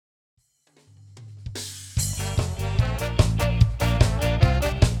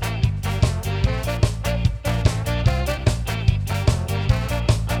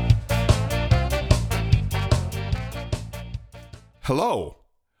Hello,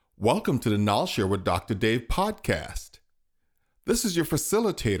 welcome to the KnolShare with Dr. Dave podcast. This is your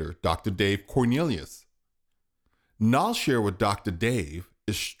facilitator, Dr. Dave Cornelius. KnolShare with Dr. Dave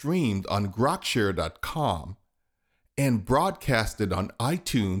is streamed on grokshare.com and broadcasted on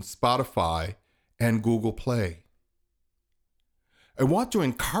iTunes, Spotify, and Google Play. I want to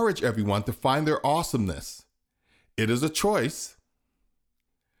encourage everyone to find their awesomeness. It is a choice.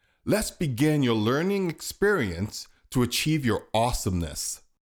 Let's begin your learning experience to achieve your awesomeness.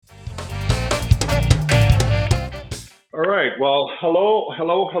 All right, well,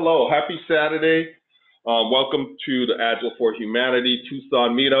 hello. Happy Saturday. Welcome to the Agile for Humanity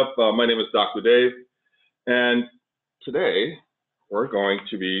Tucson meetup. My name is Dr. Dave, and today we're going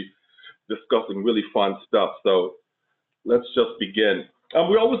to be discussing really fun stuff. So let's just begin.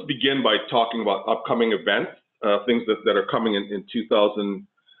 We always begin by talking about upcoming events, things that are coming in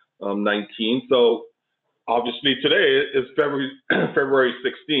 2019. So obviously today is February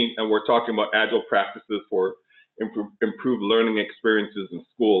 16th, and we're talking about Agile practices for improved learning experiences in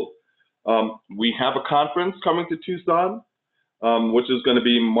school. We have a conference coming to Tucson, which is going to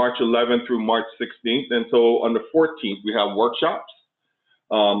be March 11th through March 16th. And so on the 14th, we have workshops.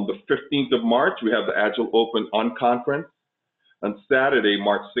 The 15th of March, we have the Agile Open Unconference. On Saturday,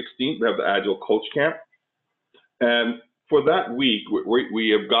 March 16th, we have the Agile Coach Camp. And for that week, we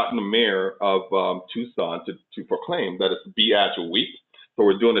have gotten the mayor of Tucson to proclaim that it's Be Agile Week. So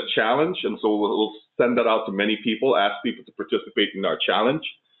we're doing a challenge, and so we'll send that out to many people, ask people to participate in our challenge,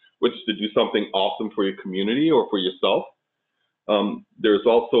 which is to do something awesome for your community or for yourself. There's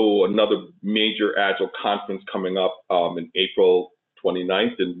also another major Agile conference coming up in April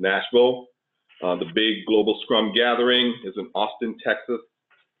 29th in Nashville. The big Global Scrum Gathering is in Austin, Texas.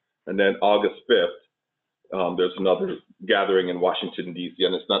 And then August 5th, there's another gathering in Washington, D.C.,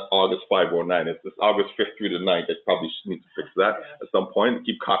 and it's not August 5 or 9. It's August 5th through the 9th. I probably need to fix that at some point.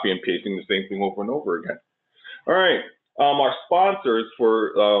 Keep copying and pasting the same thing over and over again. All right. Our sponsors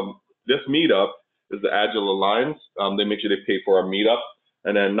for this meetup is the Agile Alliance. They make sure they pay for our meetup.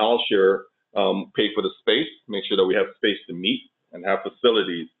 And then KnolShare pay for the space, make sure that we have space to meet and have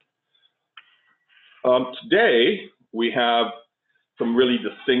facilities. Today, we have some really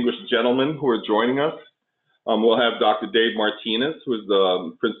distinguished gentlemen who are joining us. We'll have Dr. Dave Martinez, who is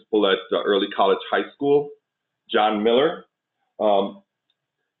the principal at Early College High School. John Miller,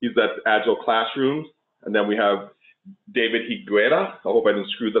 he's at Agile Classrooms. And then we have David Higuera. I hope I didn't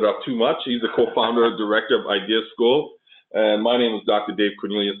screw that up too much. He's the co-founder and director of Idea School. And my name is Dr. Dave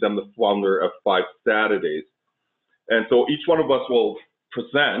Cornelius. I'm the founder of 5 Saturdays. And so each one of us will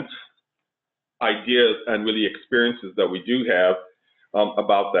present ideas and really experiences that we do have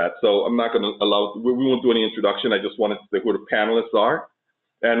about that. So I'm not going to we won't do any introduction. I just wanted to say who the panelists are.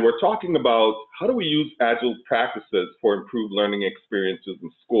 And we're talking about how do we use Agile practices for improved learning experiences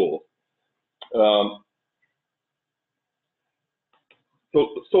in schools.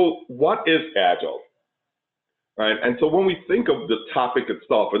 So what is Agile? Right? And so when we think of the topic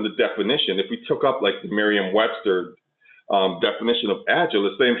itself and the definition, if we took up like the Merriam-Webster definition of Agile,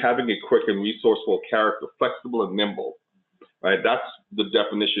 it's saying having a quick and resourceful character, flexible and nimble. Right, that's the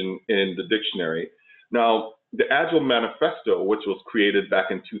definition in the dictionary. Now, the Agile Manifesto, which was created back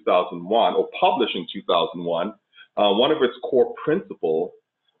in 2001 or published in 2001, one of its core principles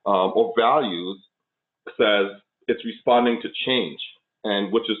or values says it's responding to change,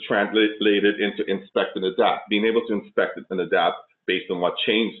 and which is translated into inspect and adapt, being able to inspect and adapt based on what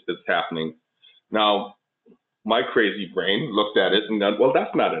change is happening. Now, my crazy brain looked at it and said, well,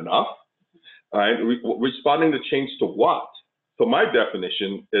 that's not enough. All right, responding to change to what? So my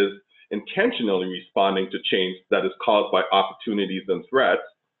definition is intentionally responding to change that is caused by opportunities and threats.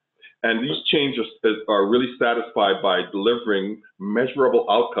 And these changes are really satisfied by delivering measurable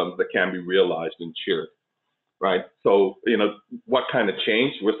outcomes that can be realized and shared, right? So, what kind of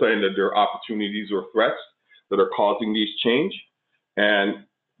change? We're saying that there are opportunities or threats that are causing these change. And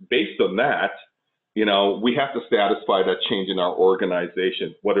based on that, we have to satisfy that change in our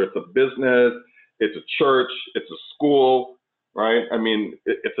organization, whether it's a business, it's a church, it's a school, right? I mean,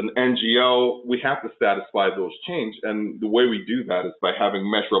 it's an NGO. We have to satisfy those change. And the way we do that is by having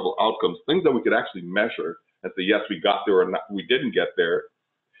measurable outcomes, things that we could actually measure and say, yes, we got there or not, we didn't get there.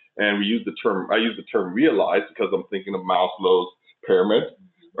 And I use the term realize because I'm thinking of Maslow's pyramid,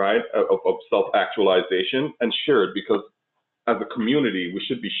 right, of self-actualization, and shared because as a community, we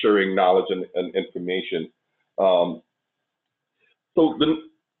should be sharing knowledge and information. So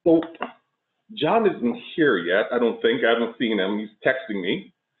John isn't here yet, I don't think. I haven't seen him. He's texting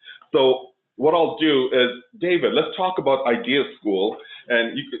me. So what I'll do is, David, let's talk about Idea School.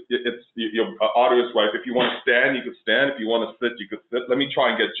 And your audio is right. If you want to stand, you can stand. If you want to sit, you can sit. Let me try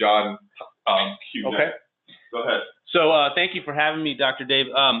and get John queued Okay. in. Go ahead. So thank you for having me, Dr. Dave.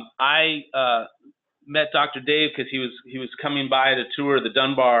 I met Dr. Dave because he was coming by to tour the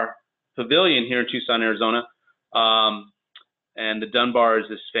Dunbar Pavilion here in Tucson, Arizona. And the Dunbar is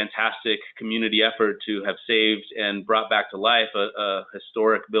this fantastic community effort to have saved and brought back to life a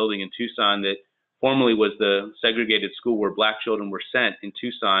historic building in Tucson that formerly was the segregated school where Black children were sent in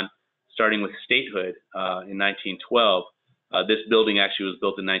Tucson, starting with statehood in 1912. This building actually was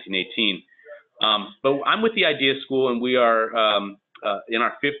built in 1918. But I'm with the Idea School, and we are in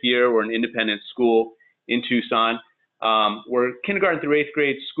our 5th year. We're an independent school in Tucson. We're a kindergarten through 8th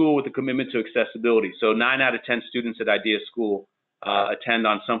grade school with a commitment to accessibility. So 9 out of 10 students at Idea School attend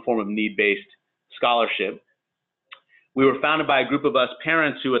on some form of need-based scholarship. We were founded by a group of us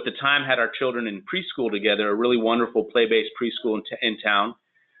parents who at the time had our children in preschool together, a really wonderful play-based preschool in town.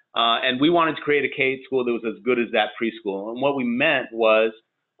 And we wanted to create a K school that was as good as that preschool. And what we meant was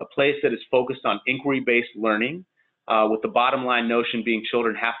a place that is focused on inquiry-based learning, with the bottom line notion being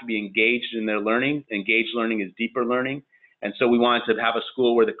children have to be engaged in their learning. Engaged learning is deeper learning. And so we wanted to have a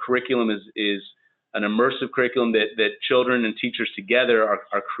school where the curriculum is an immersive curriculum that children and teachers together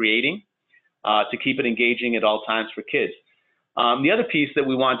are creating to keep it engaging at all times for kids. The other piece that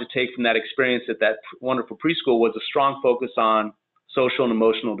we wanted to take from that experience at that wonderful preschool was a strong focus on social and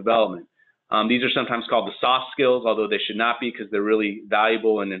emotional development. These are sometimes called the soft skills, although they should not be because they're really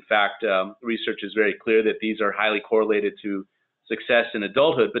valuable. And in fact, research is very clear that these are highly correlated to success in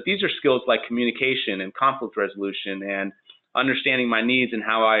adulthood. But these are skills like communication and conflict resolution and understanding my needs and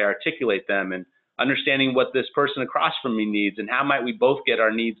how I articulate them and understanding what this person across from me needs and how might we both get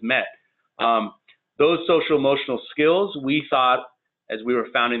our needs met. Those social emotional skills we thought as we were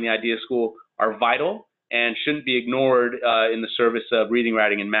founding the Idea School are vital and shouldn't be ignored in the service of reading,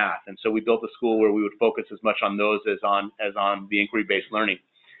 writing, and math. And so we built a school where we would focus as much on those as on the inquiry-based learning.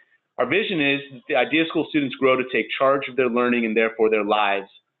 Our vision is that the Idea School students grow to take charge of their learning and therefore their lives,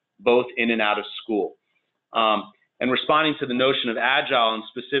 both in and out of school. And responding to the notion of Agile and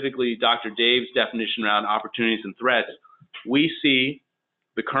specifically Dr. Dave's definition around opportunities and threats, we see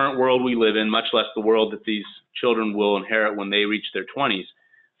the current world we live in, much less the world that these children will inherit when they reach their 20s,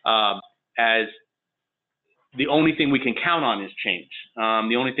 as the only thing we can count on is change.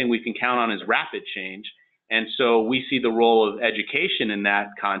 The only thing we can count on is rapid change. And so we see the role of education in that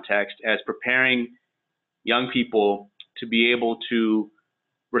context as preparing young people to be able to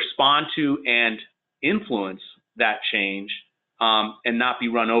respond to and influence that change and not be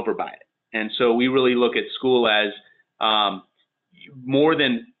run over by it. And so we really look at school as more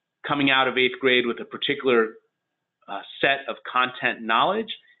than coming out of 8th grade with a particular set of content knowledge.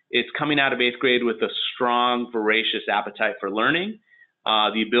 It's coming out of 8th grade with a strong, voracious appetite for learning,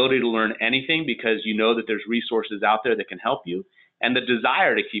 the ability to learn anything because you know that there's resources out there that can help you, and the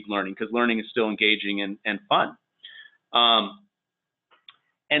desire to keep learning because learning is still engaging and fun.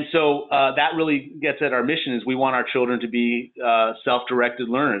 And so that really gets at our mission is we want our children to be self-directed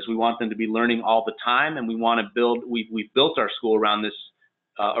learners. We want them to be learning all the time, and we want to build, we've built our school around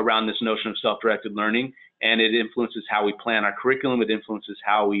this notion of self-directed learning, and it influences how we plan our curriculum. It influences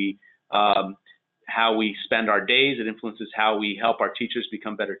how we spend our days. It influences how we help our teachers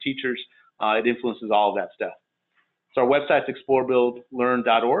become better teachers. It influences all of that stuff. So our website's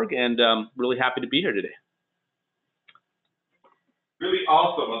explorebuildlearn.org, and really happy to be here today. Really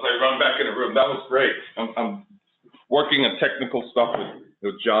awesome as I run back in the room. That was great. I'm working on technical stuff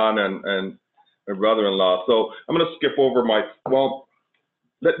with John and my brother-in-law. So I'm going to skip over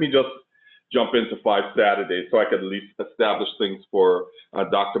let me just jump into 5 Saturdays so I could at least establish things for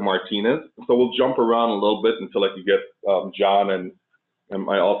Dr. Martinez. So we'll jump around a little bit until I can get John and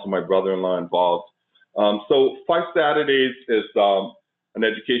also my brother-in-law involved. So 5 Saturdays is an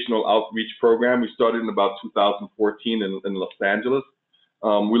educational outreach program. We started in about 2014 in Los Angeles.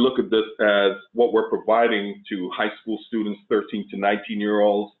 We look at this as what we're providing to high school students, 13 to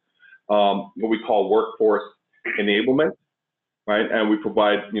 19-year-olds, what we call workforce enablement, right? And we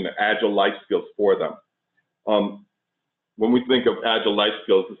provide, Agile life skills for them. When we think of Agile life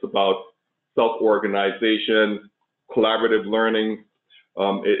skills, it's about self-organization, collaborative learning.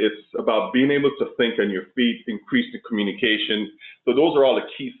 It's about being able to think on your feet, increase the communication. So those are all the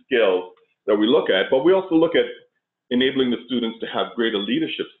key skills that we look at, but we also look at enabling the students to have greater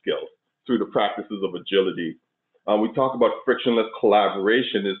leadership skills through the practices of agility. We talk about frictionless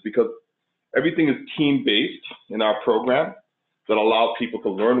collaboration is because everything is team-based in our program that allow people to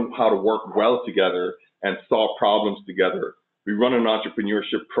learn how to work well together and solve problems together We run an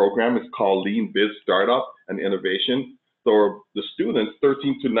entrepreneurship program. It's called Lean Biz Startup and Innovation. So the students,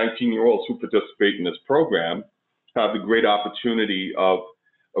 13 to 19-year-olds who participate in this program, have the great opportunity of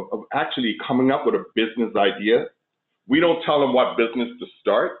actually coming up with a business idea. We don't tell them what business to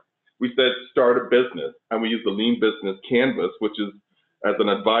start. We said start a business, and we use the Lean Business Canvas, which is, as an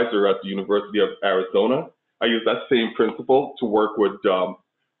advisor at the University of Arizona, I use that same principle to work with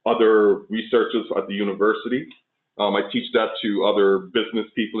other researchers at the university. I teach that to other business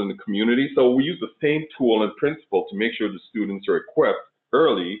people in the community. So we use the same tool and principle to make sure the students are equipped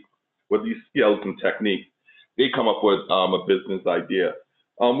early with these skills and techniques. They come up with a business idea.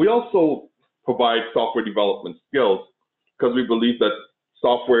 We also provide software development skills because we believe that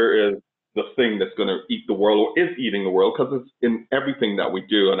software is the thing that's going to eat the world, or is eating the world, because it's in everything that we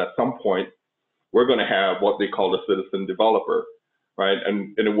do. And at some point, we're going to have what they call the citizen developer, right?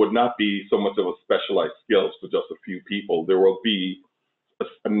 And it would not be so much of a specialized skills for just a few people. There will be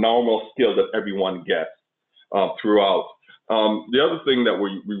a normal skill that everyone gets throughout. The other thing that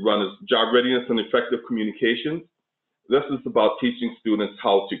we run is job readiness and effective communications. This is about teaching students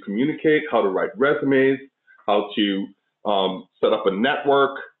how to communicate, how to write resumes, how to set up a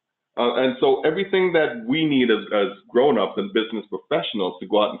network. And so everything that we need as grown-ups and business professionals to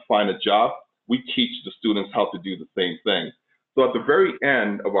go out and find a job, we teach the students how to do the same thing. So at the very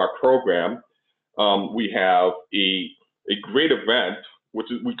end of our program, we have a great event, which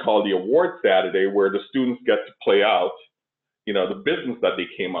we call the Award Saturday, where the students get to play out, the business that they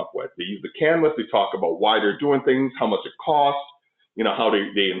came up with. They use the canvas, they talk about why they're doing things, how much it costs, how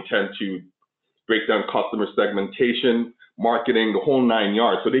they intend to break down customer segmentation, marketing, the whole 9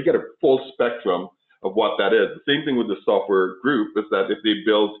 yards. So they get a full spectrum of what that is. The same thing with the software group is that if they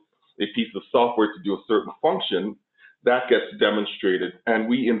build a piece of software to do a certain function, that gets demonstrated, and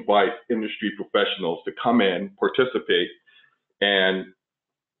we invite industry professionals to come in, participate, and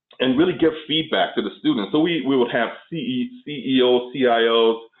really give feedback to the students. So we would have CEOs,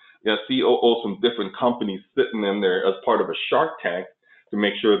 CIOs, COOs from different companies sitting in there as part of a Shark Tank to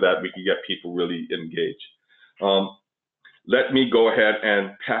make sure that we can get people really engaged. Let me go ahead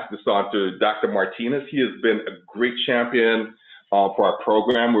and pass this on to Dr. Martinez. He has been a great champion for our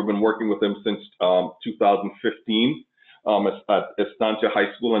program. We've been working with him since 2015 at Estancia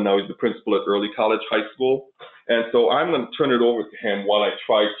High School, and now he's the principal at Early College High School. And so I'm going to turn it over to him while I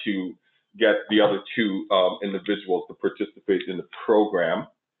try to get the other two individuals to participate in the program.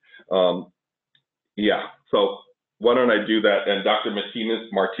 So why don't I do that? And Dr.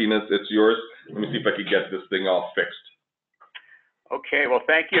 Martinez, it's yours. Let me see if I can get this thing all fixed. Okay, well,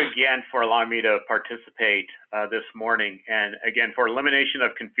 thank you again for allowing me to participate this morning. And again, for elimination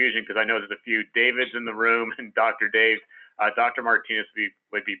of confusion, because I know there's a few Davids in the room and Dr. Dave, Dr. Martinez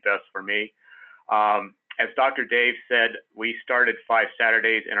would be best for me. As Dr. Dave said, we started 5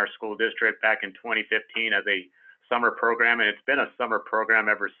 Saturdays in our school district back in 2015 as a summer program, and it's been a summer program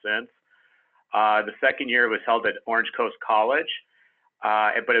ever since. The second year was held at Orange Coast College.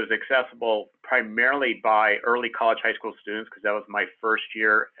 But it was accessible primarily by early college high school students, because that was my first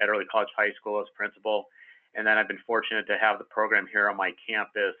year at early college high school as principal. And then I've been fortunate to have the program here on my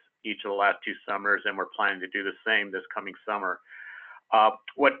campus each of the last 2 summers, and we're planning to do the same this coming summer.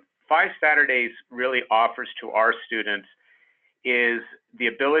 What 5 Saturdays really offers to our students is the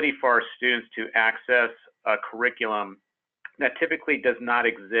ability for our students to access a curriculum that typically does not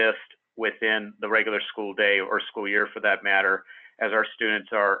exist within the regular school day or school year, for that matter, as our students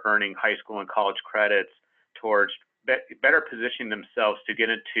are earning high school and college credits towards better positioning themselves to get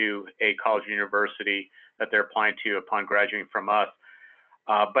into a college or university that they're applying to upon graduating from us.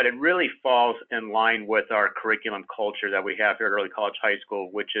 But it really falls in line with our curriculum culture that we have here at Early College High School,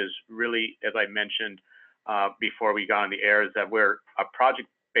 which is really, as I mentioned before we got on the air, is that we're a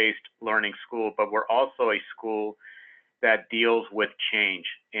project-based learning school, but we're also a school that deals with change.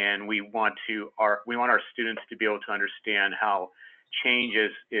 And we want our students to be able to understand how change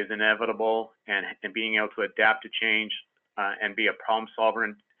is inevitable, and being able to adapt to change and be a problem solver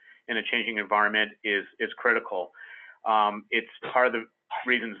in a changing environment is critical. It's part of the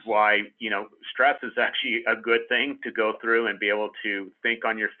reasons why stress is actually a good thing to go through and be able to think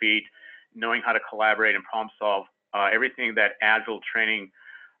on your feet, knowing how to collaborate and problem solve. Everything that Agile training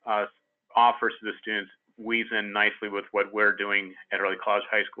offers to the students weaves in nicely with what we're doing at Early College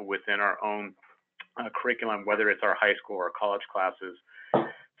High School within our own curriculum, whether it's our high school or college classes.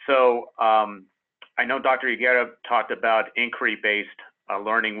 So I know Dr. Higuera talked about inquiry-based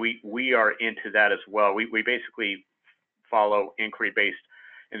learning. We are into that as well. We basically follow inquiry-based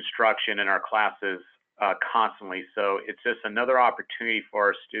instruction in our classes constantly. So it's just another opportunity for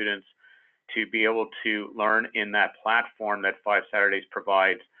our students to be able to learn in that platform that 5 Saturdays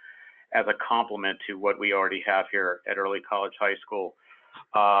provides as a complement to what we already have here at Early College High School.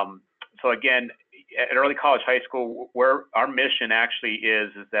 So again, at Early College High School, where our mission actually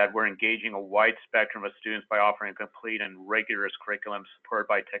is that we're engaging a wide spectrum of students by offering a complete and rigorous curriculum supported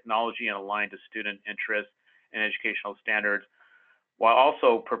by technology and aligned to student interests and educational standards, while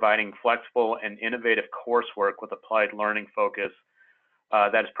also providing flexible and innovative coursework with applied learning focus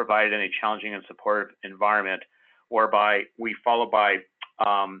that is provided in a challenging and supportive environment, whereby we follow by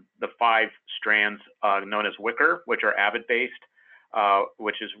the 5 strands known as Wicker, which are Avid-based,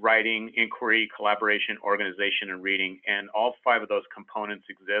 which is writing, inquiry, collaboration, organization, and reading. And all 5 of those components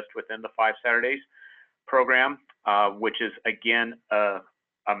exist within the 5 Saturdays program, which is, again,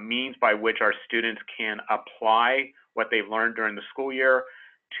 a means by which our students can apply what they've learned during the school year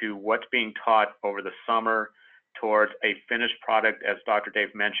to what's being taught over the summer towards a finished product, as Dr.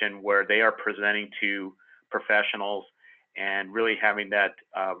 Dave mentioned, where they are presenting to professionals and really having that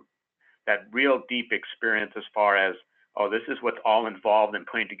real deep experience as far as, oh, this is what's all involved in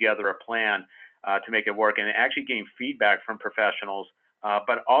putting together a plan to make it work, and actually getting feedback from professionals,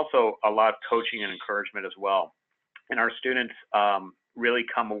 but also a lot of coaching and encouragement as well. And our students really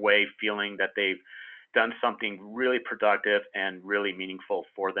come away feeling that they've done something really productive and really meaningful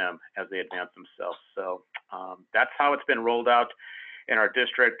for them as they advance themselves. So that's how it's been rolled out in our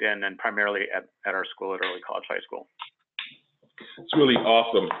district, and then primarily at our school at Early College High School. It's really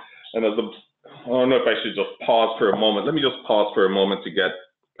awesome. And I don't know if I should just pause for a moment. Let me just pause for a moment to get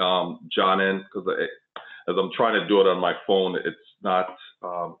John in, because as I'm trying to do it on my phone, it's not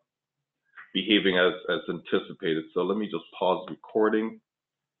behaving as anticipated. So let me just pause recording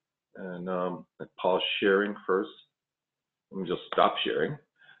and pause sharing first. Let me just stop sharing,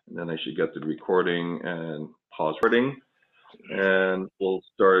 and then I should get the recording and pause recording. And we'll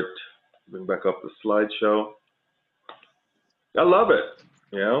start, bring back up the slideshow. I love it.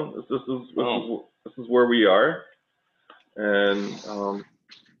 You know, this is where we are, and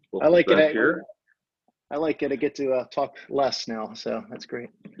we'll I like it. Here. I like it. I get to talk less now, so that's great.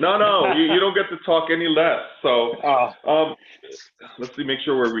 No, you don't get to talk any less. So let's see, make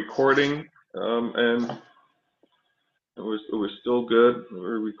sure we're recording, and we're still good.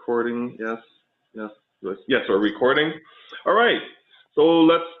 We're recording. Yes, we're recording. All right. So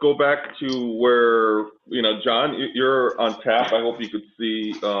let's go back to where, John, you're on tap. I hope you could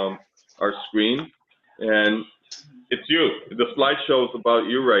see our screen. And it's you. The slideshow is about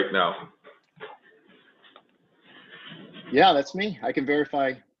you right now. Yeah, that's me. I can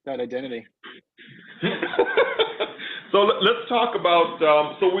verify that identity. So let's talk about,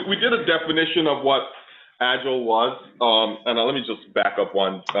 so we did a definition of what Agile was. And let me just back up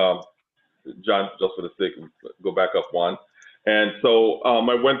one, John, just for the sake of, go back up one. And so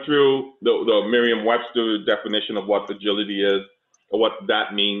I went through the Merriam-Webster definition of what agility is, or what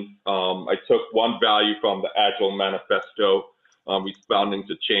that means. I took one value from the Agile Manifesto, responding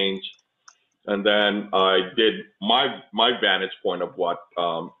to change. And then I did my vantage point of what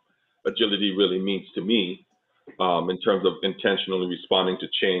agility really means to me, in terms of intentionally responding to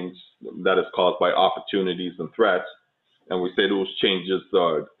change that is caused by opportunities and threats. And we say those changes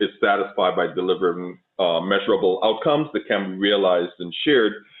is satisfied by delivering measurable outcomes that can be realized and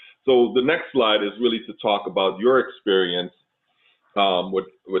shared. So the next slide is really to talk about your experience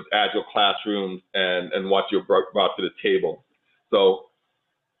with Agile classrooms and what you brought to the table. So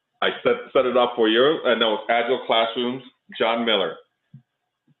I set it up for you. I know it's Agile classrooms, John Miller.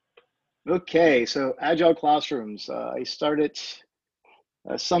 Okay, so Agile classrooms. I started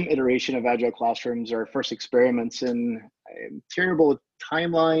some iteration of Agile classrooms, our first experiments in terrible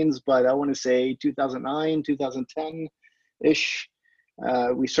timelines, but I want to say 2009, 2010-ish.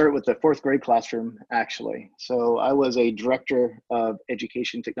 We started with the 4th grade classroom, actually. So I was a director of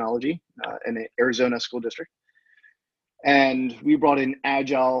education technology in the Arizona school district. And we brought in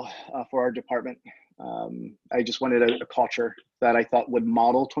Agile for our department. I just wanted a culture that I thought would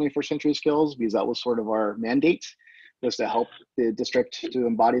model 21st century skills, because that was sort of our mandate, was to help the district to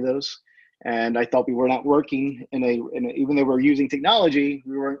embody those. And I thought we were not working even though we were using technology,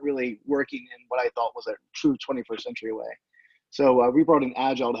 we weren't really working in what I thought was a true 21st century way. So we brought in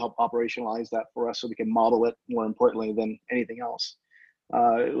Agile to help operationalize that for us so we can model it more importantly than anything else.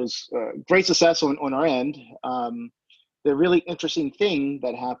 It was great success on our end. The really interesting thing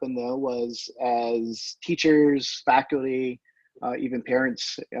that happened though was as teachers, faculty, even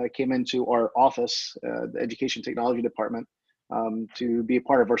parents came into our office, the education technology department, to be a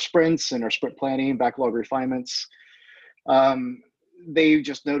part of our sprints and our sprint planning, backlog refinements. They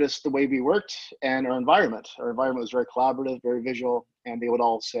just noticed the way we worked and our environment. Our environment was very collaborative, very visual, and they would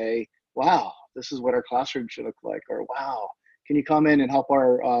all say, wow, this is what our classroom should look like, or wow, can you come in and help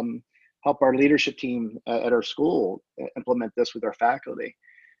our leadership team at our school implement this with our faculty?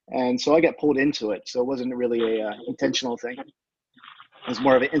 And so I got pulled into it. So it wasn't really a intentional thing. It was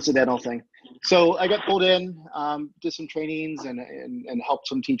more of an incidental thing. So I got pulled in, did some trainings and helped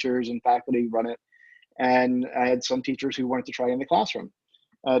some teachers and faculty run it. And I had some teachers who wanted to try in the classroom.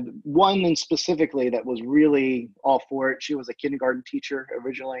 One in specifically that was really all for it. She was a kindergarten teacher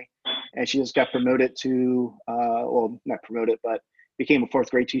originally, and she just got promoted to, well, not promoted, but became a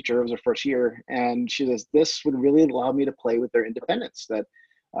fourth grade teacher. It was her first year. And she says, this would really allow me to play with their independence. That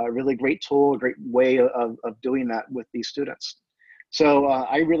really great tool, a great way of doing that with these students. So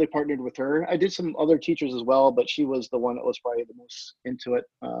I really partnered with her. I did some other teachers as well, but she was the one that was probably the most into it.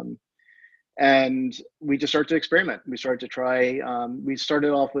 And we just started to experiment. We started to try, we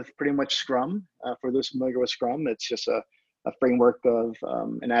started off with pretty much Scrum. For those familiar with Scrum, it's just a framework of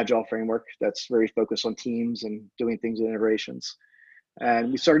an Agile framework that's very focused on teams and doing things in iterations.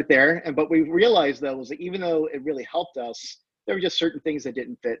 And we started there. But we realized though, was that even though it really helped us, there were just certain things that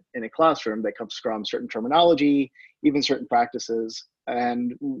didn't fit in a classroom that comes Scrum, certain terminology, even certain practices.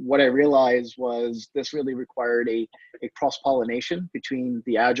 And what I realized was this really required a cross-pollination between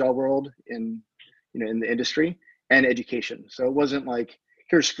the Agile world in the industry and education. So it wasn't like,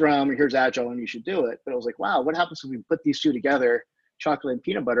 here's Scrum, or here's Agile, and you should do it. But it was like, wow, what happens if we put these two together, chocolate and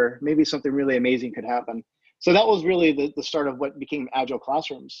peanut butter? Maybe something really amazing could happen. So that was really the start of what became Agile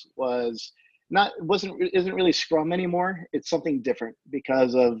Classrooms. Isn't really Scrum anymore. It's something different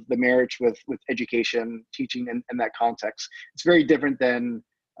because of the marriage with education, teaching, and that context. It's very different than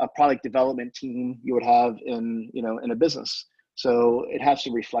a product development team you would have in a business. So it has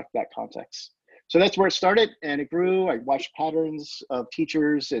to reflect that context. So that's where it started, and it grew. I watched patterns of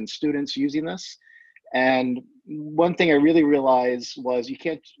teachers and students using this. And one thing I really realized was you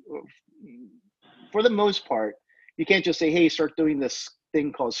can't, for the most part, you can't just say, hey, start doing this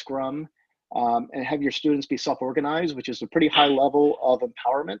thing called Scrum. And have your students be self-organized, which is a pretty high level of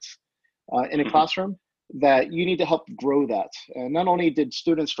empowerment in a classroom, that you need to help grow that. And not only did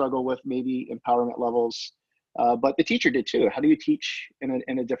students struggle with maybe empowerment levels, but the teacher did too. How do you teach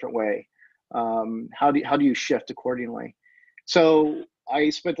in a different way? How do you shift accordingly? So I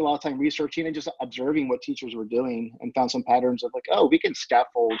spent a lot of time researching and just observing what teachers were doing, and found some patterns of like, oh, we can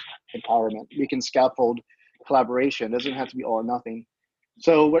scaffold empowerment. We can scaffold collaboration. It doesn't have to be all or nothing.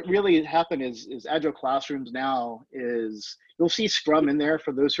 So what really happened is Agile Classrooms now is, you'll see Scrum in there.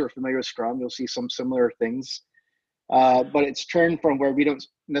 For those who are familiar with Scrum, you'll see some similar things. But it's turned from where we don't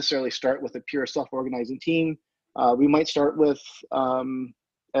necessarily start with a pure self-organizing team. We might start with a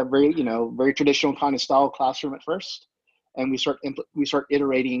very traditional kind of style classroom at first, and we start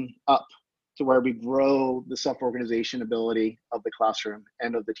iterating up to where we grow the self-organization ability of the classroom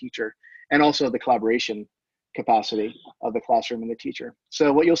and of the teacher, and also the collaboration capacity of the classroom and the teacher.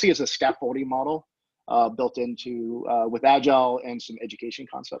 So what you'll see is a scaffolding model built into with Agile and some education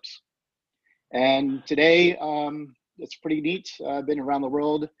concepts. And today, it's pretty neat. I've been around the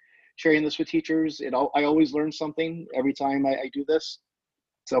world sharing this with teachers. I always learn something every time I do this.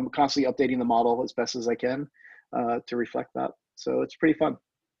 So I'm constantly updating the model as best as I can to reflect that. So it's pretty fun.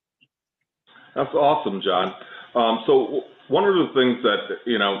 That's awesome, John. So one of the things that,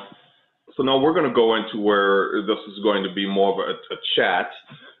 so now we're going to go into where this is going to be more of a chat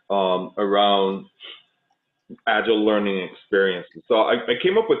around Agile learning experiences. So I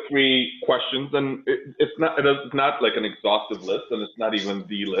came up with 3 questions, and it's not like an exhaustive list, and it's not even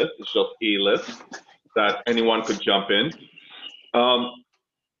the list. It's just a list that anyone could jump in.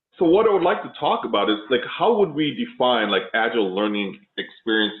 So what I would like to talk about is like, how would we define like Agile learning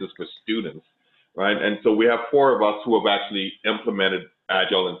experiences for students, right? And so we have 4 of us who have actually implemented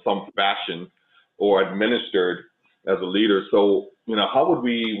Agile in some fashion or administered as a leader. So, how would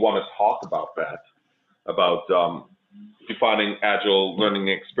we want to talk about that, about defining Agile learning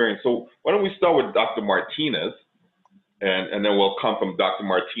experience? So why don't we start with Dr. Martinez, and then we'll come from Dr.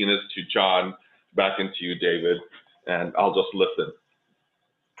 Martinez to John, back into you, David, and I'll just listen.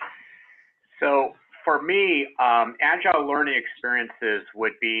 So for me, Agile learning experiences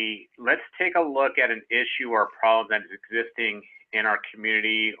would be, let's take a look at an issue or problem that is existing in our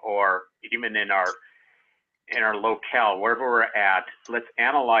community or even in our locale, wherever we're at. Let's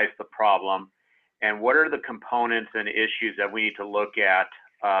analyze the problem and what are the components and issues that we need to look at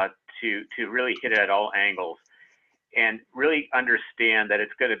to really hit it at all angles, and really understand that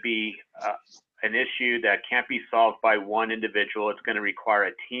it's going to be an issue that can't be solved by one individual. It's going to require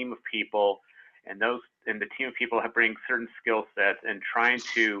a team of people, and the team of people bring certain skill sets, and trying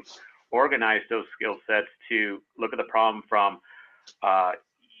to organize those skill sets to look at the problem from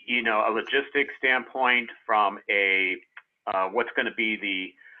a logistics standpoint, from a what's going to be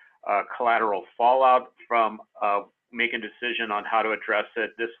the collateral fallout from making a decision on how to address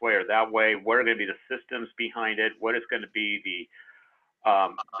it this way or that way. What are going to be the systems behind it? What is going to be the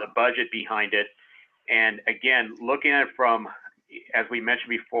budget behind it? And again, looking at it from, as we mentioned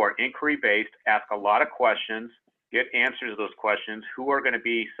before, inquiry-based, ask a lot of questions, get answers to those questions. Who are going to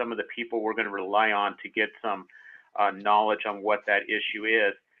be some of the people we're going to rely on to get some knowledge on what that issue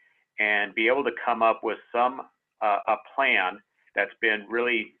is, and be able to come up with a plan that's been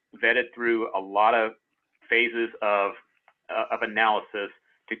really vetted through a lot of phases of analysis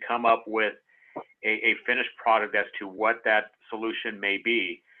to come up with a finished product as to what that solution may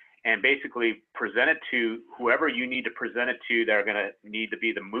be, and basically present it to whoever you need to present it to that are going to need to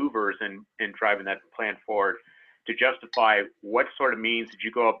be the movers in driving that plan forward, to justify what sort of means did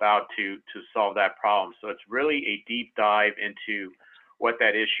you go about to solve that problem. So it's really a deep dive into what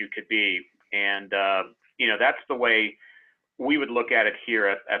that issue could be. And, that's the way we would look at it here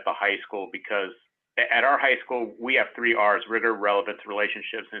at the high school, because at our high school, we have 3 R's: rigor, relevance,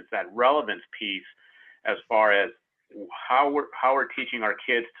 relationships. And it's that relevance piece as far as how we're teaching our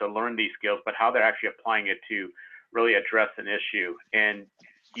kids to learn these skills, but how they're actually applying it to really address an issue. And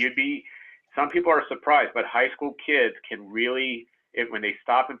some people are surprised, but high school kids can really, when they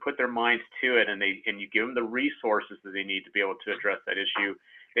stop and put their minds to it, and you give them the resources that they need to be able to address that issue,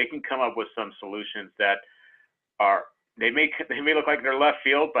 they can come up with some solutions that they may look like they're left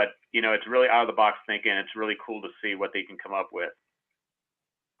field, but it's really out of the box thinking. It's really cool to see what they can come up with.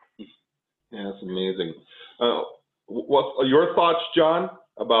 Yeah, that's amazing. What your thoughts, John,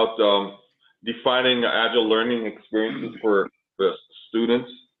 about defining Agile learning experiences for the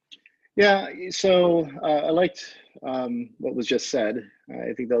students? Yeah, so I liked what was just said.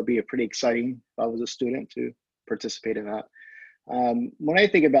 I think that would be a pretty exciting if I was a student to participate in that. When I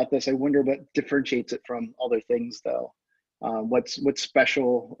think about this, I wonder what differentiates it from other things, though. What's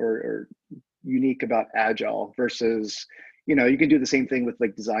special or unique about Agile versus, you can do the same thing with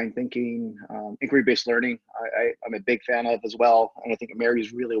like design thinking, inquiry-based learning. I'm a big fan of as well, and I think it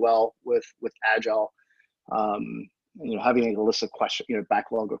marries really well with Agile. Having a list of questions,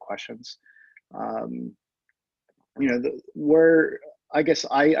 backlog of questions. I guess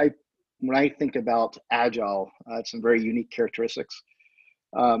when I think about Agile, some very unique characteristics.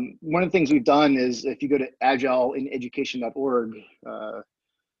 One of the things we've done is, if you go to agileInEducation.org,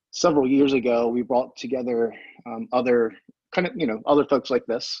 several years ago, we brought together other folks like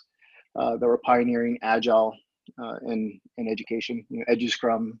this that were pioneering Agile in education.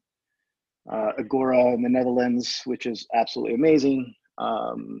 EduScrum, Agora in the Netherlands, which is absolutely amazing.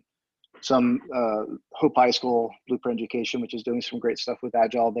 Some Hope High School, Blueprint Education, which is doing some great stuff with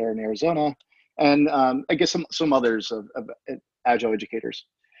Agile there in Arizona, and I guess some others of Agile educators.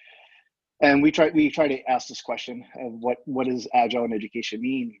 And we try to ask this question of what does Agile in education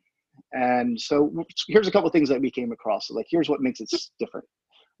mean? And so here's a couple of things that we came across. So, like, here's what makes it different.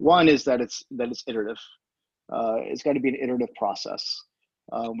 One is that it's iterative. It's got to be an iterative process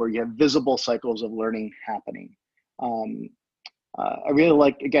where you have visible cycles of learning happening. I really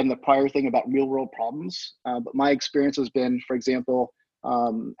like, again, the prior thing about real world problems, but my experience has been, for example,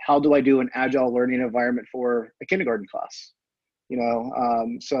 how do I do an Agile learning environment for a kindergarten class?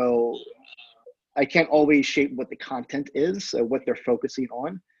 So I can't always shape what the content is, what they're focusing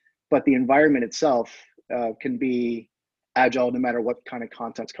on, but the environment itself can be Agile no matter what kind of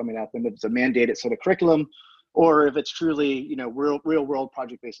content's coming up, and if it's a mandated sort of curriculum, or if it's truly, real world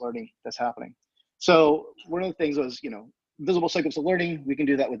project-based learning that's happening. So one of the things was, visible cycles of learning. We can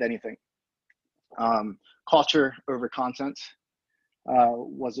do that with anything. Culture over content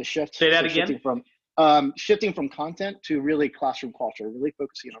was a shift. Say that again. Shifting from content to really classroom culture, really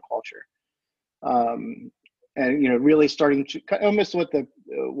focusing on culture. And really starting to almost what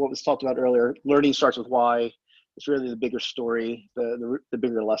was talked about earlier. Learning starts with why. It's really the bigger story, the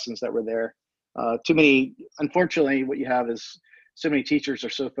bigger lessons that were there. Unfortunately, what you have is so many teachers are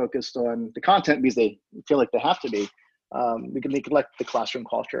so focused on the content because they feel like they have to be. They neglect the classroom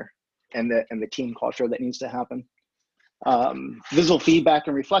culture and the team culture that needs to happen. Visual feedback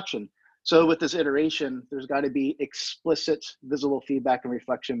and reflection. So with this iteration, there's got to be explicit visible feedback and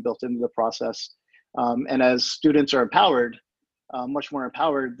reflection built into the process. And as students are empowered, much more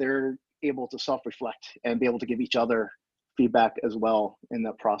empowered, they're able to self-reflect and be able to give each other feedback as well in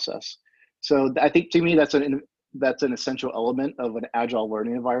that process. So I think, to me, that's an essential element of an Agile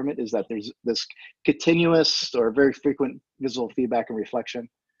learning environment, is that there's this continuous or very frequent visual feedback and reflection.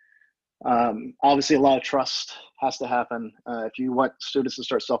 Obviously, a lot of trust has to happen. If you want students to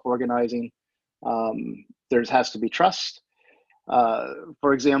start self-organizing, there has to be trust.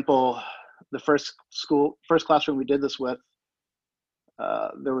 For example, the first classroom we did this with,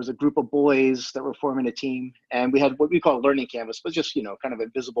 there was a group of boys that were forming a team, and we had what we call a learning canvas, but just, kind of a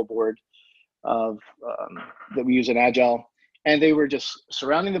visible board of that we use in Agile. And they were just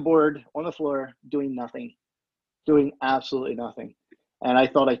surrounding the board on the floor, doing nothing, doing absolutely nothing. And I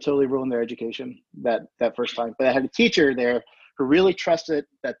thought I totally ruined their education that first time. But I had a teacher there who really trusted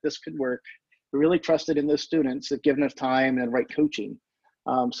that this could work, who really trusted in those students if given enough time and right coaching.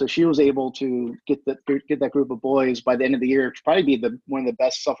 So she was able to get that group of boys by the end of the year to probably be one of the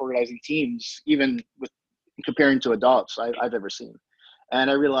best self-organizing teams, even with comparing to adults I've ever seen. And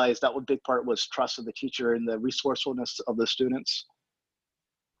I realized that one big part was trust of the teacher and the resourcefulness of the students.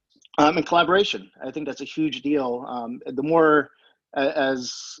 And collaboration, I think that's a huge deal. The more I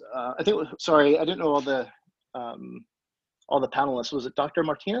didn't know all the panelists. Was it Dr.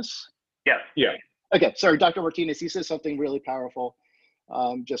 Martinez? Yeah. Okay, sorry, Dr. Martinez. He said something really powerful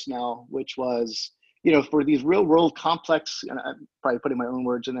just now, which was, for these real world complex, and I'm probably putting my own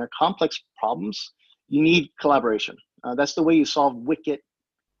words in there, complex problems, you need collaboration. That's the way you solve wicked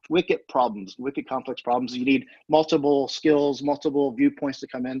complex problems. You need multiple skills, multiple viewpoints to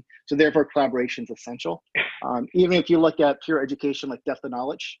come in. So therefore collaboration is essential. Even if you look at pure education like depth of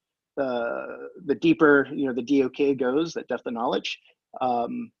knowledge, the deeper, the DOK goes, that depth of knowledge,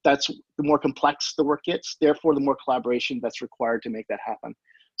 that's the more complex the work gets, therefore the more collaboration that's required to make that happen.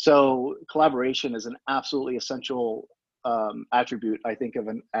 So collaboration is an absolutely essential attribute, I think, of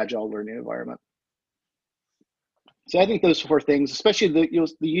an agile learning environment. So I think those 4 things, especially the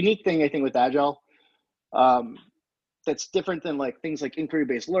unique thing I think with Agile, that's different than things like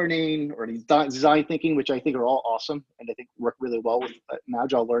inquiry-based learning or design thinking, which I think are all awesome and I think work really well with an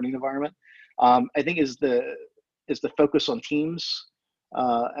Agile learning environment. I think is the focus on teams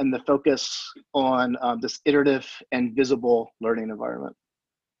and the focus on this iterative and visible learning environment.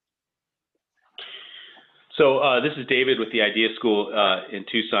 So this is David with the Idea School in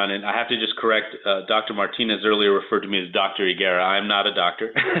Tucson, and I have to just correct Dr. Martinez earlier referred to me as Dr. Higuera. I am not a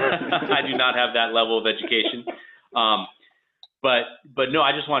doctor. I do not have that level of education. But no,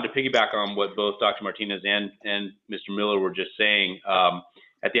 I just wanted to piggyback on what both Dr. Martinez and Mr. Miller were just saying.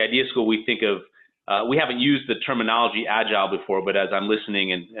 At the Idea School, we think of, we haven't used the terminology Agile before, but as I'm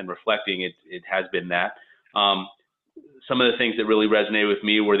listening and reflecting, it has been that. Some of the things that really resonated with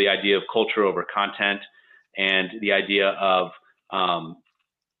me were the idea of culture over content, and the idea of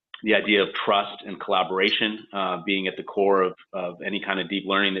trust and collaboration being at the core of any kind of deep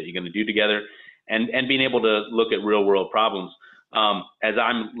learning that you're going to do together, and being able to look at real world problems. As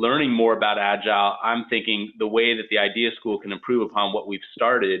I'm learning more about Agile, I'm thinking the way that the Idea School can improve upon what we've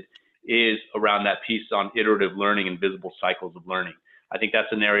started is around that piece on iterative learning and visible cycles of learning. I think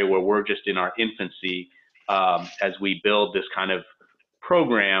that's an area where we're just in our infancy as we build this kind of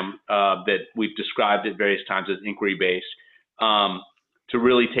program that we've described at various times as inquiry-based. To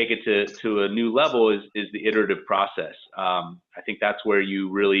really take it to a new level is the iterative process. I think that's where you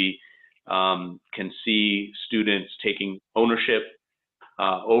really can see students taking ownership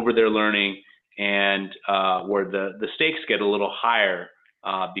over their learning, and where the stakes get a little higher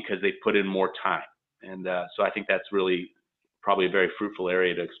because they put in more time. And so I think that's really probably a very fruitful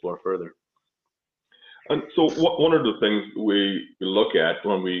area to explore further. And so one of the things we look at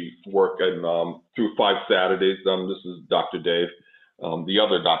when we work in, through 5 Saturdays, this is Dr. Dave, the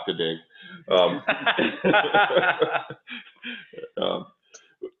other Dr. Dave,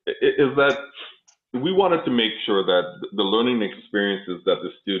 is that we wanted to make sure that the learning experiences that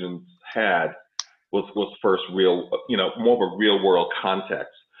the students had was first real, more of a real world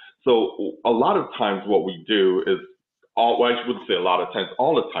context. So a lot of times what we do is, I wouldn't say a lot of times,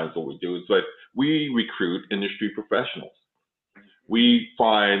 all the times what we do is that we recruit industry professionals. We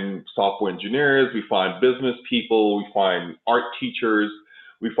find software engineers, we find business people, we find art teachers,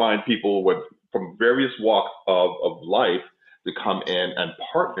 we find people from various walks of life to come in and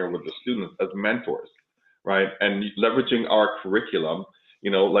partner with the students as mentors, right? And leveraging our curriculum,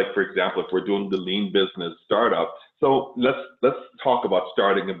 like for example, if we're doing the lean business startup, so let's talk about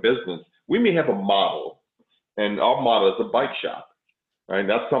starting a business. We may have a model, and our model is a bike shop, right?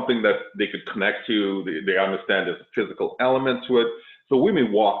 That's something that they could connect to. They understand there's a physical element to it. So we may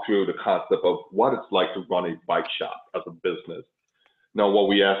walk through the concept of what it's like to run a bike shop as a business. Now, what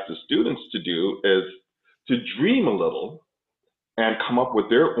we ask the students to do is to dream a little and come up with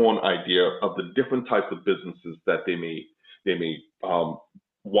their own idea of the different types of businesses that they may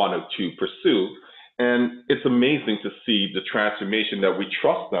want to pursue. And it's amazing to see the transformation that we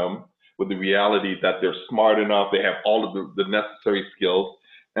trust them with the reality that they're smart enough, they have all of the necessary skills,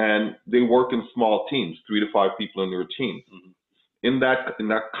 and they work in small teams, 3 to 5 people in their team. in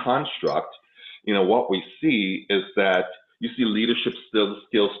that construct, what we see is that you see leadership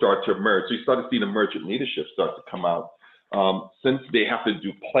skills start to emerge. So you start to see the emergent leadership start to come out. Since they have to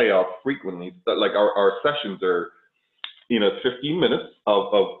do playoff frequently, like our sessions are, 15 minutes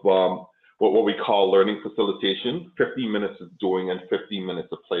of what we call learning facilitation, 15 minutes of doing, and 15 minutes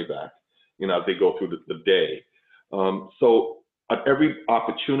of playback, as they go through the day. So at every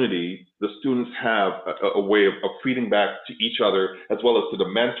opportunity, the students have a way of feeding back to each other, as well as to the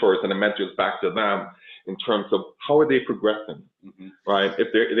mentors, and the mentors back to them in terms of how are they progressing, right? If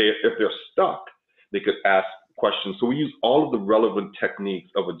they're stuck, they could ask questions. So we use all of the relevant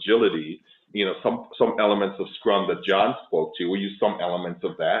techniques of agility, some elements of Scrum that John spoke to. We use some elements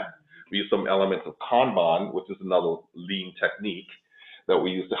of that. We use some elements of Kanban, which is another lean technique that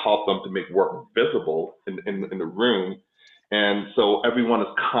we use to help them to make work visible in the room. And so everyone is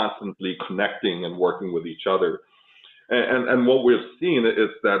constantly connecting and working with each other. And what we've seen is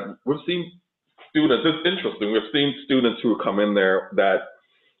that we've seen students, it's interesting, we've seen students who come in there that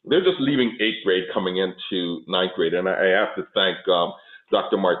they're just leaving 8th grade coming into 9th grade. And I have to thank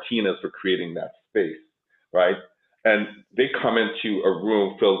Dr. Martinez for creating that space, right? And they come into a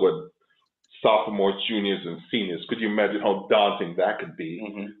room filled with sophomores, juniors, and seniors. Could you imagine how daunting that could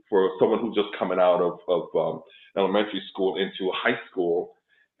be for someone who's just coming out of elementary school into a high school?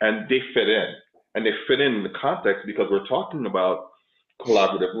 And they fit in. And they fit in the context because we're talking about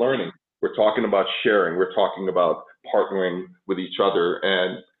collaborative learning. We're talking about sharing. We're talking about partnering with each other.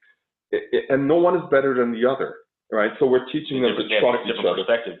 And no one is better than the other, right? So we're teaching them to trust each other.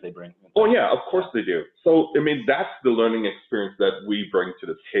 Perspectives they bring. Oh yeah, of course they do. So, that's the learning experience that we bring to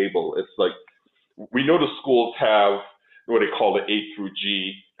the table. It's like, we know the schools have what they call the A through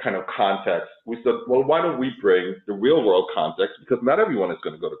G kind of context. We said, well, why don't we bring the real world context? Because not everyone is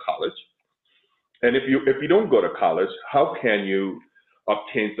going to go to college. And if you don't go to college, how can you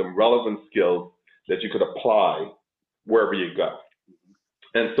obtain some relevant skills that you could apply wherever you go?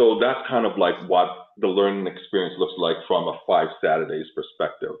 And so that's kind of like what the learning experience looks like from a 5 Saturdays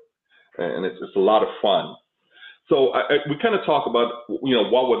perspective. And it's a lot of fun. So we kind of talk about,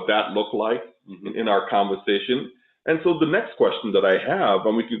 what would that look like in our conversation? And so the next question that I have,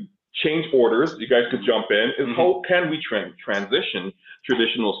 and we could change orders, you guys could jump in, is how can we transition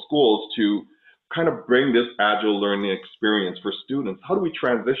traditional schools to kind of bring this agile learning experience for students? How do we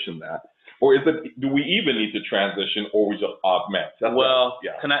transition that? Or do we even need to transition, or we just augment? I'm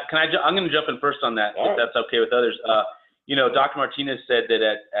going to jump in first on that, if that's okay with others. Dr. Martinez said that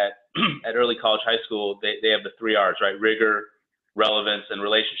at early college, high school, they have the 3 R's, right? Rigor, relevance, and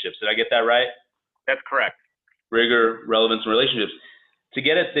relationships. Did I get that right? That's correct. Rigor, relevance, and relationships. To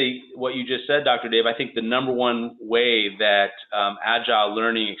get at what you just said, Dr. Dave, I think the number one way that agile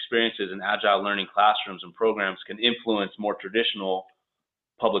learning experiences and agile learning classrooms and programs can influence more traditional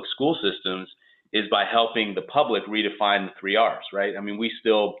public school systems is by helping the public redefine the 3 R's, right? I mean, we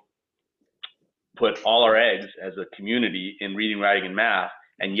still put all our eggs as a community in reading, writing, and math.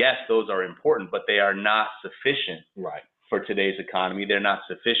 And yes, those are important, but they are not sufficient for today's economy. They're not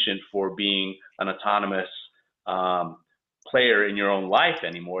sufficient for being an autonomous player in your own life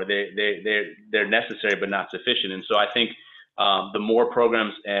anymore. They're necessary, but not sufficient. And so I think the more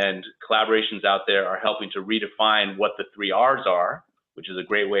programs and collaborations out there are helping to redefine what the 3 R's are, which is a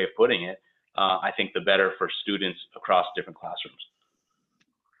great way of putting it, I think the better for students across different classrooms.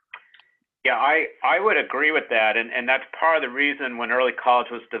 Yeah, I would agree with that, and that's part of the reason when early college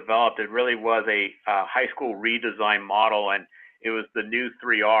was developed, it really was a high school redesign model, and it was the new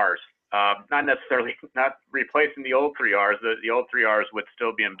 3 R's. Not replacing the old 3 R's. The old 3 R's would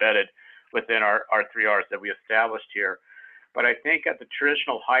still be embedded within our 3 R's that we established here. But I think at the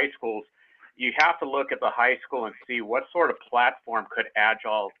traditional high schools, you have to look at the high school and see what sort of platform could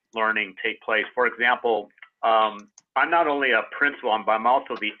agile learning take place. For example, I'm not only a principal, but I'm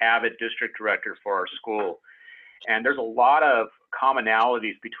also the AVID district director for our school. And there's a lot of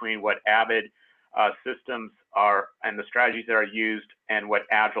commonalities between what AVID systems are and the strategies that are used and what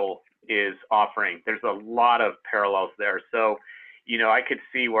Agile is offering. There's a lot of parallels there. So, I could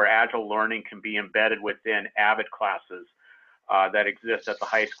see where Agile learning can be embedded within AVID classes that exist at the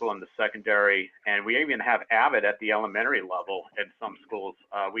high school and the secondary. And we even have AVID at the elementary level in some schools.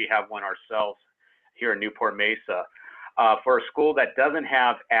 We have one ourselves here in Newport Mesa. For a school that doesn't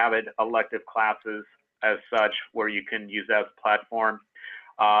have AVID elective classes as such, where you can use that as a platform,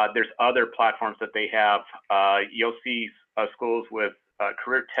 there's other platforms that they have. You'll see schools with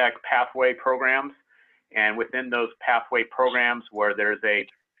career tech pathway programs, and within those pathway programs, where there's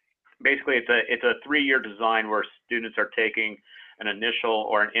basically it's a 3-year design where students are taking an initial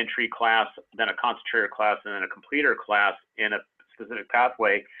or an entry class, then a concentrator class, and then a completer class in a specific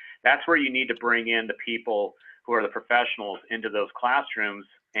pathway, that's where you need to bring in the people who are the professionals into those classrooms.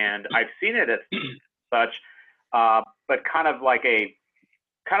 And I've seen it as such, but kind of a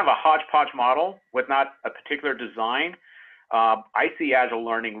hodgepodge model with not a particular design. I see Agile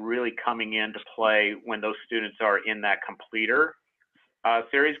learning really coming into play when those students are in that completer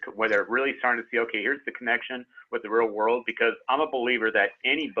series, where they're really starting to see, okay, here's the connection with the real world, because I'm a believer that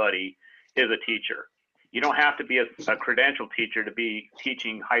anybody is a teacher. You don't have to be a credentialed teacher to be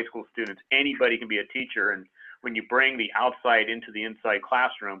teaching high school students. Anybody can be a teacher, and when you bring the outside into the inside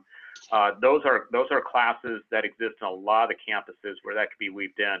classroom, those are classes that exist in a lot of the campuses where that could be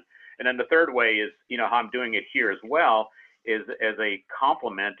weaved in. And then the third way is, how I'm doing it here as well, is as a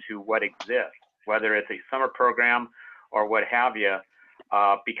complement to what exists, whether it's a summer program or what have you,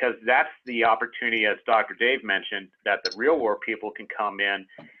 because that's the opportunity, as Dr. Dave mentioned, that the real world people can come in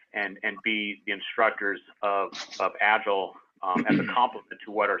and be the instructors of Agile as a complement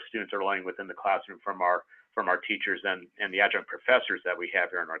to what our students are learning within the classroom from our teachers and the adjunct professors that we have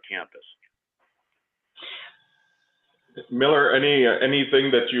here on our campus. Miller,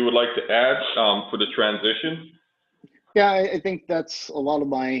 anything that you would like to add for the transition? Yeah, I think that's a lot of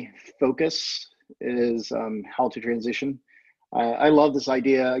my focus is how to transition. I love this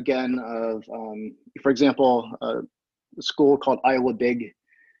idea again of, for example, a school called Iowa Big.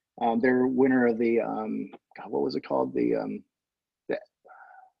 They're winner of the what was it called? The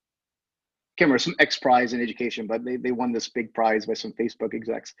can't remember, some X prize in education, but they won this big prize by some Facebook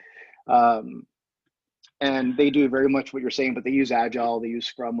execs. And they do very much what you're saying, but they use Agile, they use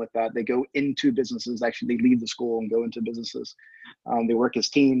Scrum with that. They go into businesses, actually they leave the school and go into businesses. They work as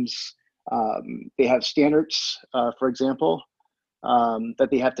teams. They have standards, for example, that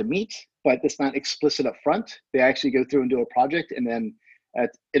they have to meet, but it's not explicit up front. They actually go through and do a project, and then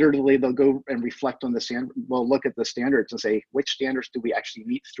iteratively they'll go and reflect on the standard. We'll look at the standards and say, which standards do we actually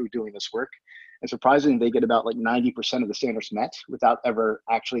meet through doing this work? And surprisingly, they get about like 90% of the standards met without ever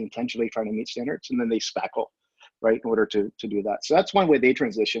actually intentionally trying to meet standards. And then they spackle, right, in order to do that. So that's one way they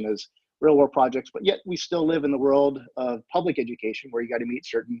transition, is real world projects, but yet we still live in the world of public education where you got to meet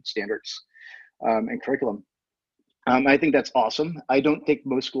certain standards and curriculum. I think that's awesome. I don't think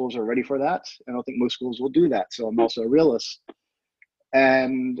most schools are ready for that. I don't think most schools will do that. So I'm also a realist.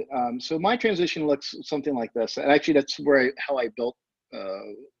 And so my transition looks something like this. And actually, that's where how I built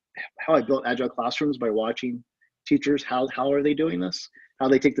Agile classrooms, by watching teachers. How are they doing this? How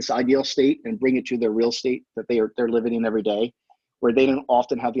they take this ideal state and bring it to their real state that they're living in every day, where they don't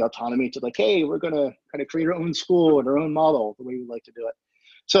often have the autonomy to like, hey, we're going to kind of create our own school and our own model the way we like to do it.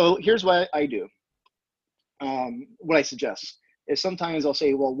 So here's what I do. What I suggest is sometimes I'll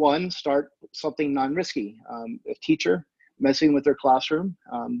say, well, one, start something non-risky. A teacher messing with their classroom,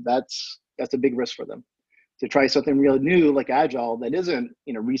 that's a big risk for them. To try something real new like Agile that isn't,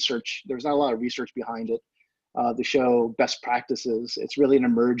 research, there's not a lot of research behind it to show best practices. It's really an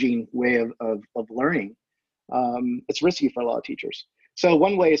emerging way of learning. It's risky for a lot of teachers. So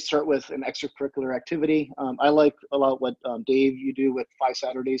one way is start with an extracurricular activity. I like a lot what Dave, you do with 5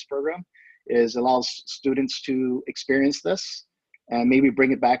 Saturdays program, is allows students to experience this and maybe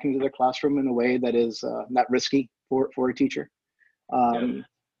bring it back into their classroom in a way that is not risky for a teacher.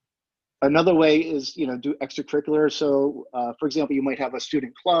 Another way is, do extracurricular. So for example, you might have a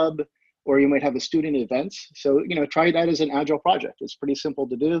student club, or you might have a student event. So, try that as an Agile project. It's pretty simple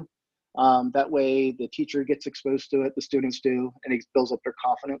to do. That way the teacher gets exposed to it, the students do, and it builds up their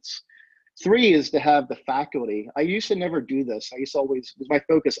confidence. 3 is to have the faculty. I used to never do this. I used to always, because my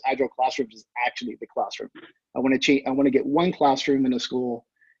focus, Agile classrooms, is actually the classroom. I want to get one classroom in a school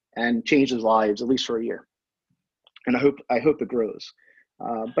and change those lives, at least for a year. And I hope it grows,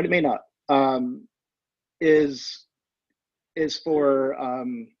 but it may not. Is for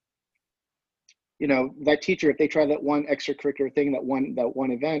that teacher, if they try that one extracurricular thing, that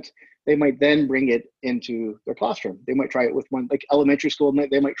one event, they might then bring it into their classroom. They might try it with one, like elementary school,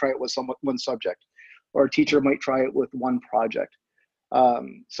 they might try it with one subject, or a teacher might try it with one project.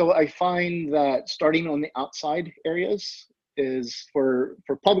 So I find that starting on the outside areas is for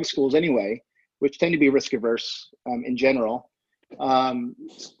public schools anyway, which tend to be risk averse in general.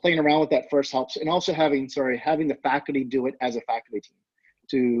 Playing around with that first helps, and also having the faculty do it as a faculty team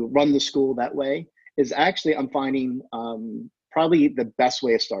to run the school that way is actually, I'm finding, probably the best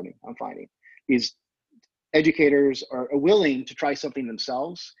way of starting. I'm finding these educators are willing to try something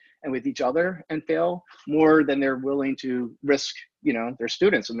themselves and with each other and fail more than they're willing to risk, their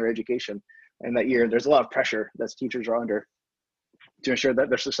students and their education in that year. There's a lot of pressure that teachers are under. to ensure that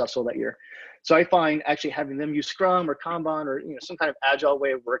they're successful that year. So I find actually having them use Scrum or Kanban or some kind of agile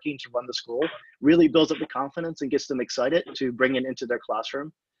way of working to run the school really builds up the confidence and gets them excited to bring it into their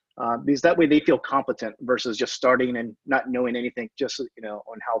classroom, because that way they feel competent versus just starting and not knowing anything just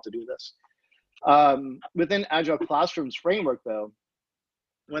on how to do this. Within Agile Classrooms framework, though,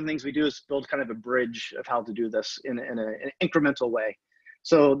 one of the things we do is build kind of a bridge of how to do this in an incremental way.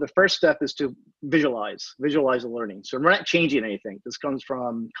 So the first step is to visualize the learning. So we're not changing anything. This comes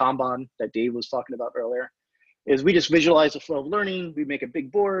from Kanban that Dave was talking about earlier, is we just visualize the flow of learning. We make a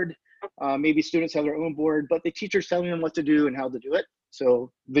big board. Maybe students have their own board, but the teacher's telling them what to do and how to do it.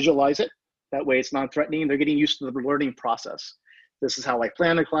 So visualize it. That way it's non-threatening. They're getting used to the learning process. This is how I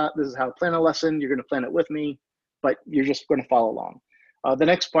plan a class. This is how I plan a lesson. You're going to plan it with me, but you're just going to follow along. The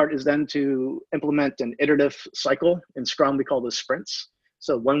next part is then to implement an iterative cycle. In Scrum, we call this sprints.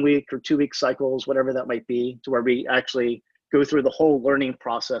 So 1 week or 2 week cycles, whatever that might be, to where we actually go through the whole learning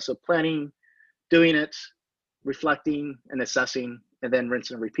process of planning, doing it, reflecting and assessing, and then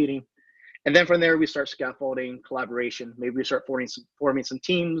rinsing and repeating. And then from there, we start scaffolding, collaboration. Maybe we start forming some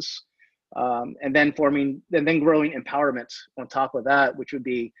teams, and then growing empowerment on top of that, which would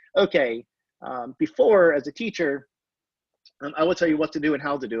be, okay, before as a teacher, I will tell you what to do and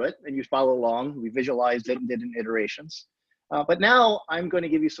how to do it, and you follow along. We visualized it and did in iterations. But now I'm going to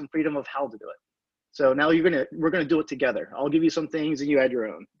give you some freedom of how to do it. So now we're going to do it together. I'll give you some things and you add your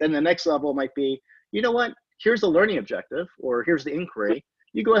own. Then the next level might be, you know what? Here's the learning objective, or here's the inquiry.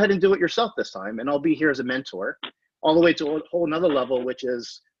 You go ahead and do it yourself this time, and I'll be here as a mentor, all the way to a whole another level, which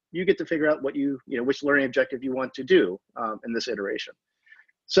is you get to figure out what which learning objective you want to do in this iteration.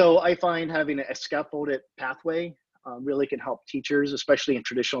 So I find having a scaffolded pathway really can help teachers, especially in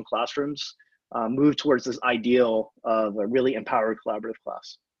traditional classrooms, move towards this ideal of a really empowered collaborative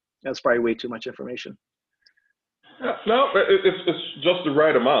class. That's probably way too much information. Yeah, no, it's just the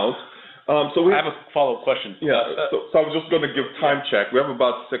right amount. So I have a follow-up question. Yeah, so I was just going to give time check. We have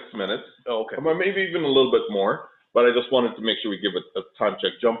about 6 minutes. Oh, okay. Maybe even a little bit more, but I just wanted to make sure we give it a time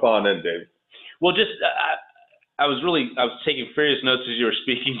check. Jump on in, Dave. Well, just I was taking furious notes as you were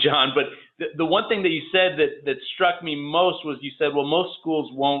speaking, John. But the one thing that you said that struck me most was you said, well, most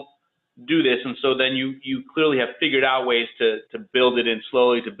schools won't do this, and so then you clearly have figured out ways to build it in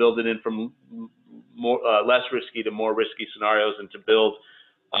slowly, to build it in from more less risky to more risky scenarios, and to build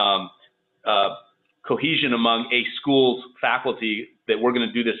cohesion among a school's faculty that we're going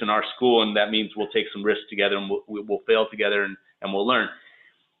to do this in our school, and that means we'll take some risks together, and we'll fail together, and we'll learn.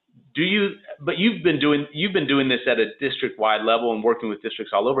 But you've been doing this at a district-wide level and working with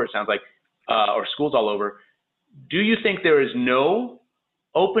districts all over, it sounds like, or schools all over. Do you think there is no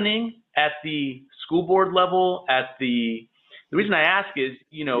opening at the school board level? The reason I ask is,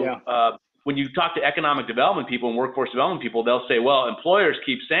 when you talk to economic development people and workforce development people, they'll say, well, employers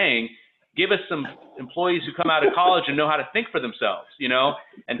keep saying, give us some employees who come out of college and know how to think for themselves,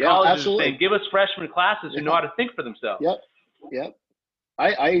 and colleges are saying, give us freshman classes who know how to think for themselves. Yep.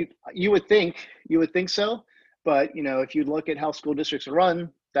 You would think so, but if you look at how school districts are run,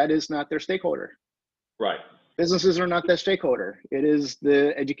 that is not their stakeholder. Right. Businesses are not that stakeholder. It is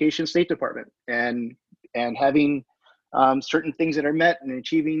the Education State Department, and having certain things that are met and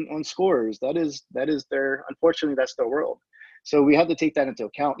achieving on scores. That is unfortunately, that's their world. So we have to take that into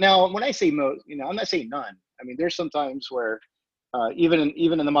account. Now, when I say most, I'm not saying none. I mean, there's some times where even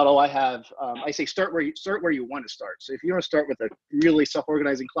in the model I have, I say start where you want to start. So if you want to start with a really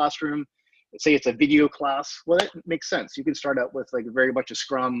self-organizing classroom, say it's a video class, well, that makes sense. You can start out with like very much a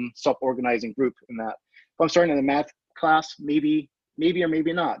Scrum self-organizing group in that. If I'm starting in a math class, maybe or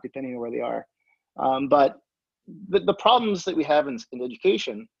maybe not, depending on where they are. But the problems that we have in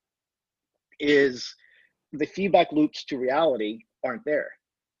education is the feedback loops to reality aren't there.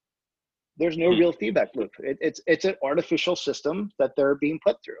 There's no real feedback loop. It's an artificial system that they're being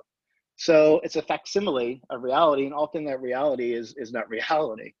put through. So it's a facsimile of reality, and often that reality is not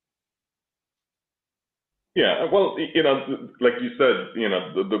reality. Yeah, well, like you said,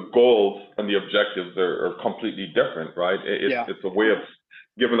 the goals and the objectives are completely different, right? It's a way of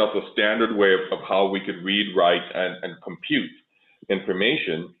giving us a standard way of how we could read, write, and compute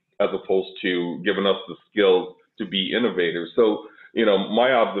information, as opposed to giving us the skills to be innovators. So,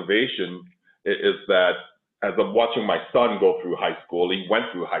 my observation is that as I'm watching my son go through high school, he went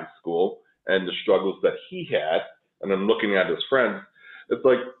through high school and the struggles that he had, and I'm looking at his friends, it's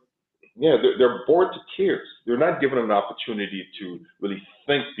like, yeah, they're bored to tears. They're not given an opportunity to really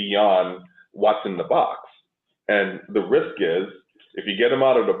think beyond what's in the box. And the risk is, if you get them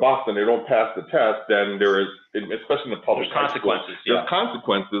out of the box and they don't pass the test, then there is, especially in the public consequences. There's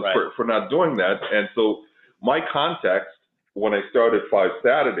consequences for not doing that. And so my context when I started 5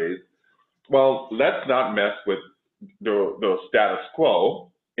 Saturdays, well, let's not mess with the status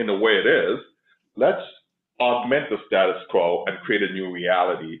quo in the way it is. Let's augment the status quo and create a new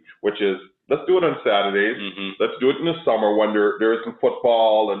reality, which is, let's do it on Saturdays. Mm-hmm. Let's do it in the summer when there isn't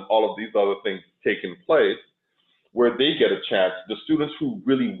football and all of these other things taking place, where they get a chance. The students who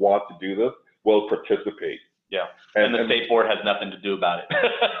really want to do this will participate. Yeah, and the state board has nothing to do about it.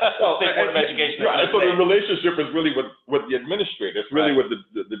 Well, State Board of Education. Right. So the relationship is really with the administrator. It's really Right.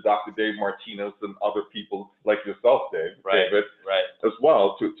 with the Dr. Dave Martinez and other people like yourself, David, Right. as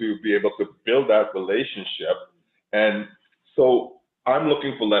well, to be able to build that relationship. And so I'm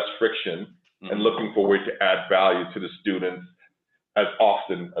looking for less friction and looking for ways to add value to the students as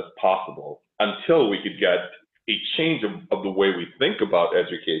often as possible until we could get a change of the way we think about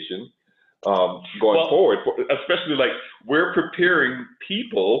education. Going forward, especially like we're preparing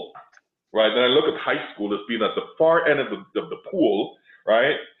people, right? And I look at high school as being at the far end of the pool,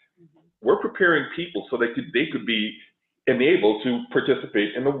 right? We're preparing people so they could be enabled to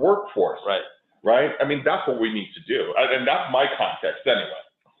participate in the workforce, right? I mean, that's what we need to do, and that's my context anyway.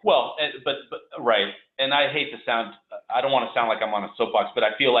 Well, but right, and I hate to sound, I don't want to sound like I'm on a soapbox, but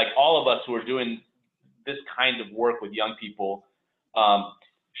I feel like all of us who are doing this kind of work with young people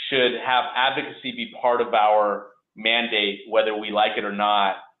should have advocacy be part of our mandate, whether we like it or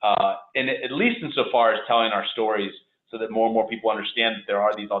not, and at least insofar as telling our stories so that more and more people understand that there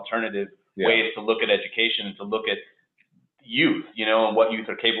are these alternative ways to look at education and to look at youth, and what youth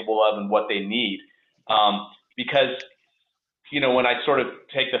are capable of and what they need. Because, when I sort of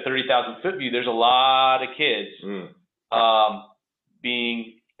take the 30,000-foot view, there's a lot of kids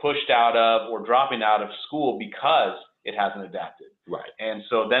being pushed out of or dropping out of school because it hasn't adapted. Right. And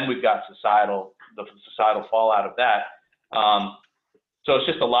so then we've got the societal fallout of that. So it's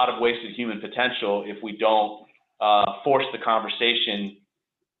just a lot of wasted human potential if we don't force the conversation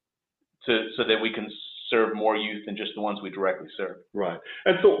so that we can serve more youth than just the ones we directly serve. Right.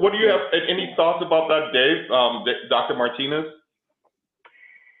 And so what do you have, any thoughts about that, Dave, Dr. Martinez?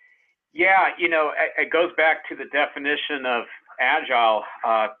 Yeah, it goes back to the definition of Agile,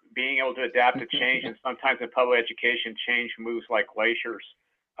 being able to adapt to change, and sometimes in public education, change moves like glaciers,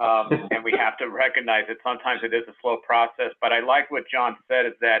 and we have to recognize that sometimes it is a slow process. But I like what John said,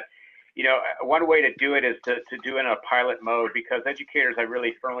 is that, one way to do it is to do it in a pilot mode, because educators, I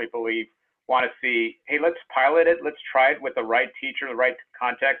really firmly believe, want to see, hey, let's pilot it, let's try it with the right teacher, the right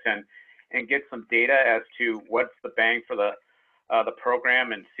context, and get some data as to what's the bang for the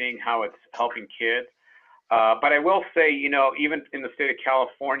program and seeing how it's helping kids. But I will say, even in the state of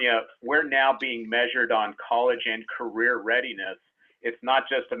California, we're now being measured on college and career readiness. It's not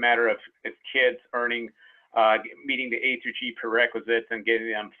just a matter of kids meeting the A through G prerequisites and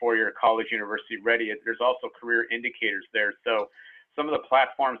getting them four-year college, university ready. There's also career indicators there. So some of the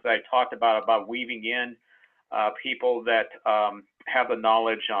platforms that I talked about weaving in people that have the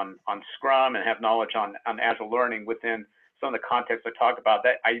knowledge on Scrum and have knowledge on Agile learning within some of the contexts I talked about,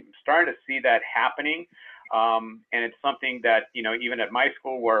 that I'm starting to see that happening. And it's something that, even at my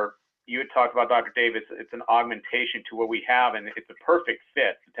school, where you had talked about, Dr. Dave, it's an augmentation to what we have, and it's a perfect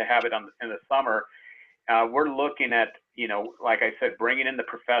fit to have it in the summer. We're looking at, like I said, bringing in the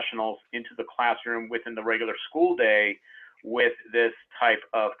professionals into the classroom within the regular school day with this type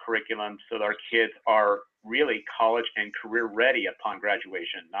of curriculum, so that our kids are really college and career ready upon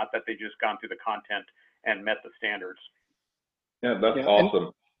graduation, not that they just gone through the content and met the standards. Yeah, that's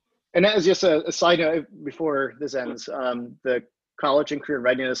awesome. And as just a side note before this ends, the college and career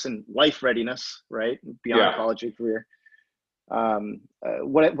readiness and life readiness, right, beyond college and career.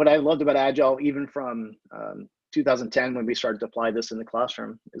 What I loved about Agile, even from 2010, when we started to apply this in the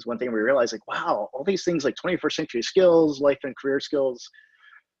classroom, is one thing we realized, like, wow, all these things like 21st century skills, life and career skills,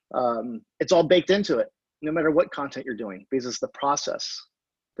 it's all baked into it, no matter what content you're doing, because it's the process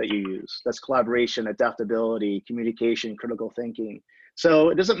that you use. That's collaboration, adaptability, communication, critical thinking. So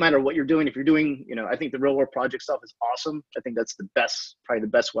it doesn't matter what you're doing. If you're doing, I think the real world project stuff is awesome. I think that's probably the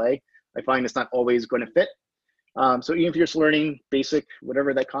best way. I find it's not always going to fit. So even if you're just learning basic,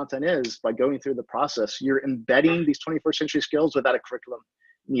 whatever that content is, by going through the process, you're embedding these 21st century skills without a curriculum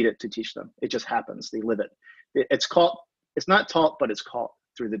needed to teach them. It just happens. They live it. It's not taught, but it's caught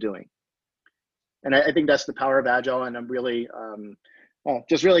through the doing. And I think that's the power of Agile. And I'm really,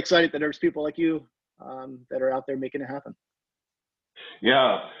 just really excited that there's people like you that are out there making it happen.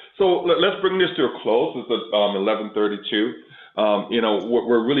 Yeah. So let's bring this to a close. It's 11:32.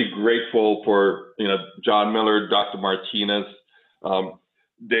 We're really grateful for, John Miller, Dr. Martinez,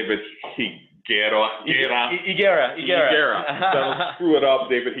 David Higuera. Don't screw it up,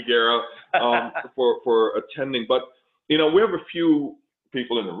 David Higuera, for attending. But, we have a few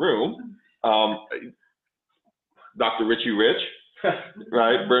people in the room. Dr. Richie Rich,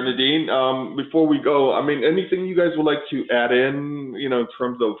 right? Bernadine. Before we go, anything you guys would like to add in, in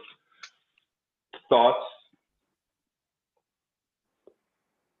terms of thoughts?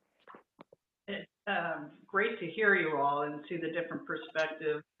 It's great to hear you all and see the different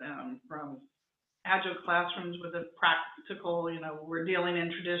perspectives from Agile classrooms with a practical, we're dealing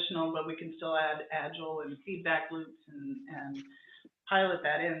in traditional, but we can still add Agile and feedback loops and pilot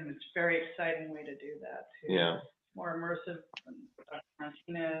that in. It's a very exciting way to do that too. Yeah. More immersive. Dr.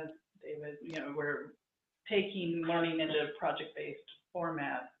 Martinez, David, we're taking learning into project-based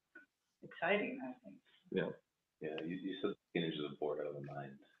format. Exciting, I think. Yeah. Yeah, you said the image of the board out of the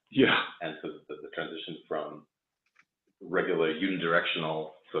mind. Yeah. And so the transition from regular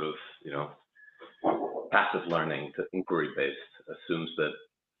unidirectional sort of, passive learning to inquiry-based assumes that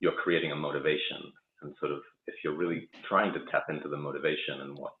you're creating a motivation. And sort of, if you're really trying to tap into the motivation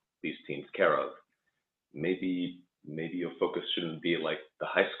and what these teens care of, maybe your focus shouldn't be like the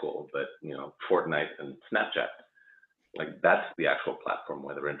high school, but, Fortnite and Snapchat. Like, that's the actual platform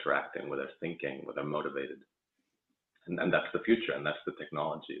where they're interacting, where they're thinking, where they're motivated. And that's the future, and that's the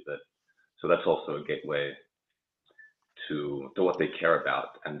technology. So that's also a gateway to what they care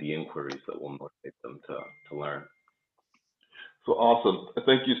about and the inquiries that will motivate them to learn. So awesome.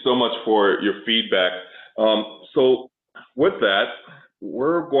 Thank you so much for your feedback. So with that,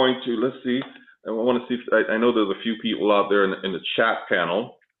 we're going to, let's see, I want to see if, I know there's a few people out there in the chat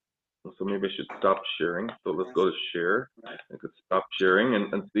panel. So maybe I should stop sharing. So let's go to share. I could stop sharing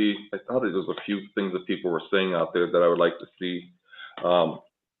and see. I thought there was a few things that people were saying out there that I would like to see.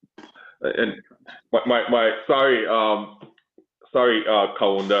 And sorry,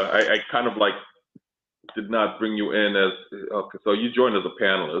 Kaunda. I kind of did not bring you in as, okay, so you joined as a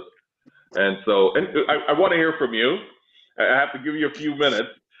panelist. And so, I want to hear from you. I have to give you a few minutes.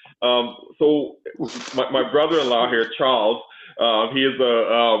 So my brother-in-law here, Charles, he is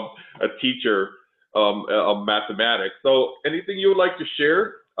a teacher of mathematics. So anything you would like to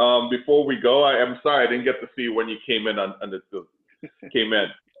share before we go? I'm sorry, I didn't get to see when you came in came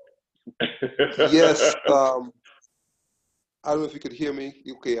in. Yes. I don't know if you could hear me.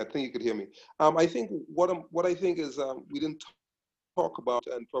 Okay, I think you could hear me. I think what I think is we didn't talk about,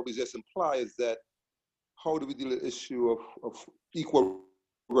 and probably just imply, is that how do we deal with the issue of equal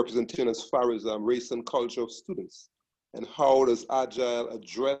representation as far as race and culture of students, and how does Agile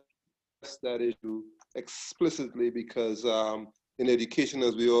address that issue explicitly? Because in education,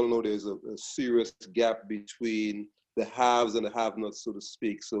 as we all know, there's a serious gap between the haves and the have-nots, so to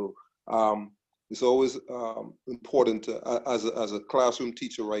speak. So it's always important as a classroom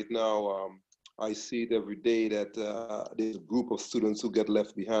teacher right now. I see it every day that there's a group of students who get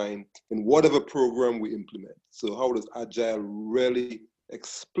left behind in whatever program we implement. So how does Agile really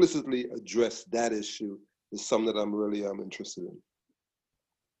explicitly address that issue is something that I'm really interested in.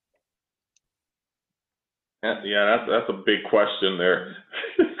 Yeah, that's a big question there.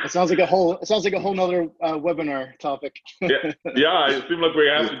 It sounds like a whole nother webinar topic. Yeah, it seems like we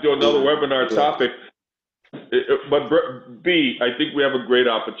have to do another webinar topic. But B, I think we have a great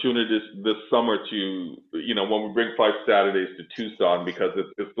opportunity this summer to, when we bring 5 Saturdays to Tucson, because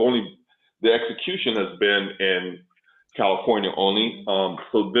it's only, the execution has been in California only.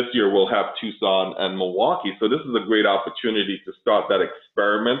 So this year we'll have Tucson and Milwaukee. So this is a great opportunity to start that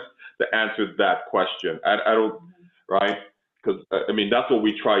experiment to answer that question. I don't, right? Because that's what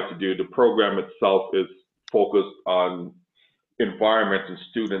we try to do. The program itself is focused on environments and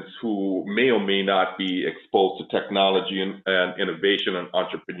students who may or may not be exposed to technology and innovation and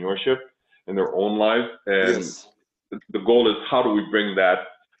entrepreneurship in their own lives. And yes, the goal is, how do we bring that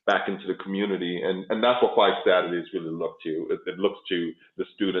back into the community? And that's what 5 Saturdays really look to. It looks to the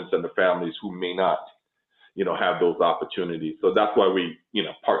students and the families who may not, have those opportunities. So that's why we,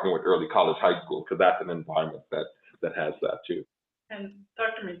 partner with early college high school, because that's an environment that has that too. And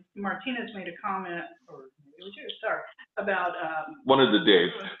Dr. Martinez made a comment, or maybe it was you, sorry, about one of the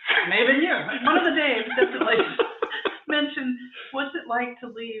days. Maybe you. One of the days definitely mentioned, what's it like to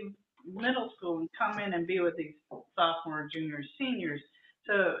leave middle school and come in and be with these sophomores, juniors, seniors.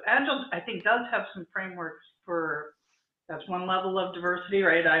 So Agile, I think, does have some frameworks for, that's one level of diversity,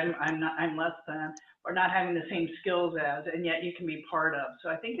 right? I'm less than, or not having the same skills as, and yet you can be part of. So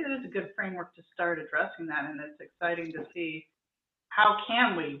I think it is a good framework to start addressing that, and it's exciting to see how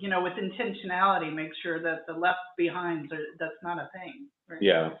can we, with intentionality, make sure that the left behinds that's not a thing. Right?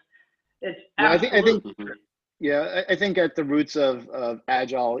 Yeah. It's I think at the roots of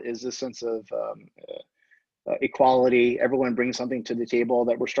Agile is a sense of equality. Everyone brings something to the table,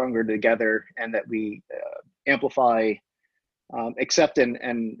 that we're stronger together, and that we amplify, accept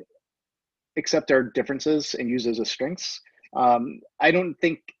and accept our differences and use those as strengths. I don't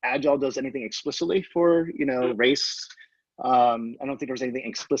think Agile does anything explicitly for, race. I don't think there's anything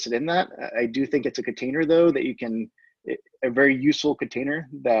explicit in that. I do think it's a container, though, that you can, a very useful container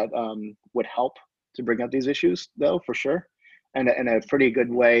that would help to bring up these issues, though, for sure. And a pretty good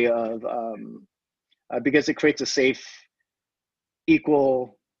way of, because it creates a safe,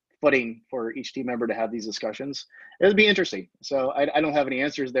 equal footing for each team member to have these discussions. It'll be interesting. So I don't have any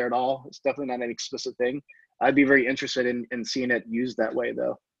answers there at all. It's definitely not an explicit thing. I'd be very interested in seeing it used that way,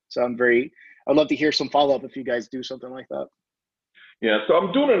 though. So I'd love to hear some follow-up if you guys do something like that. Yeah, so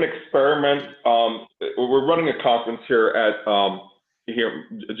I'm doing an experiment. We're running a conference here at,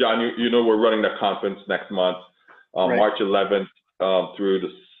 John, we're running that conference next month, right. March 11th through the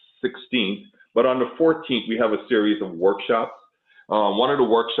 16th. But on the 14th, we have a series of workshops. One of the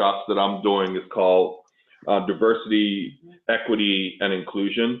workshops that I'm doing is called Diversity, Equity, and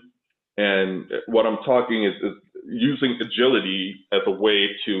Inclusion. And what I'm talking is using agility as a way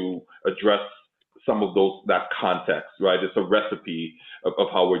to address some of that context, right? It's a recipe of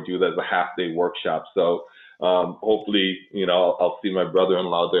how we do that as a half-day workshop. So hopefully, I'll see my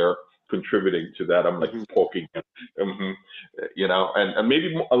brother-in-law there contributing to that. I'm like poking him, and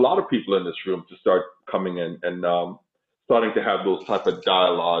maybe a lot of people in this room to start coming in and starting to have those type of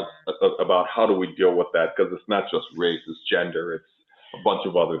dialogues about how do we deal with that, because it's not just race, it's gender, it's a bunch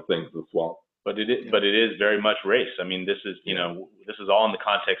of other things as well. But it is very much race. I mean, this is this is all in the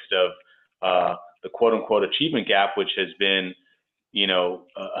context of the quote unquote achievement gap, which has been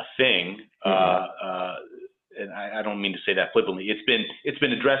a thing. And I don't mean to say that flippantly. It's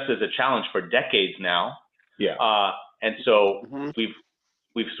been addressed as a challenge for decades now. Yeah. And so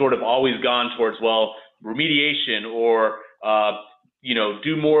we've sort of always gone towards, well, remediation or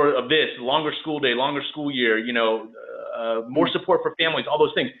do more of this, longer school day, longer school year, more support for families, all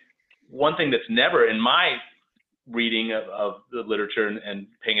those things. One thing that's never in my reading of the literature and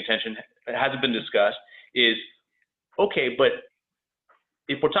paying attention hasn't been discussed is, okay, but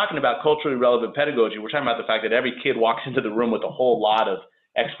if we're talking about culturally relevant pedagogy, we're talking about the fact that every kid walks into the room with a whole lot of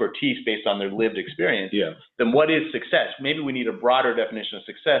expertise based on their lived experience. Yeah. Then what is success? Maybe we need a broader definition of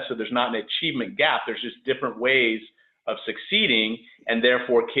success, so there's not an achievement gap. There's just different ways of succeeding, and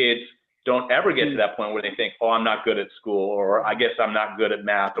therefore kids don't ever get to that point where they think, oh, I'm not good at school, or I guess I'm not good at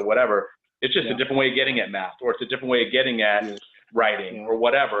math, or whatever. It's just a different way of getting at math, or it's a different way of getting at writing, or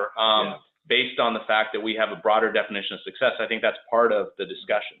whatever. Based on the fact that we have a broader definition of success, I think that's part of the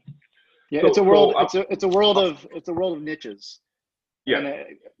discussion. Yeah, it's a world. It's a world of niches. Yeah,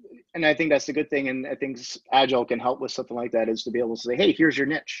 and I think that's a good thing. And I think Agile can help with something like that, is to be able to say, hey, here's your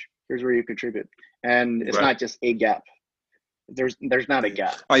niche. Here's where you contribute, and it's not just a gap. There's not a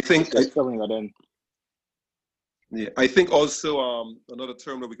gap. I think it's filling that in. Yeah, I think also another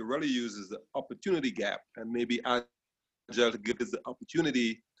term that we could really use is the opportunity gap, and maybe Agile to give us the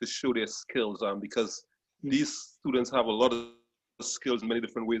opportunity to show their skills, because these students have a lot of skills in many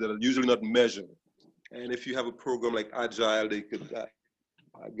different ways that are usually not measured. And if you have a program like Agile, they could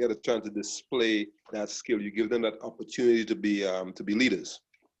get a chance to display that skill. You give them that opportunity to be leaders.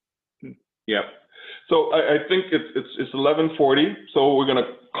 Yeah. So I think it's 11:40, so we're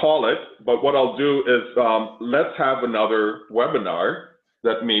gonna call it. But what I'll do is let's have another webinar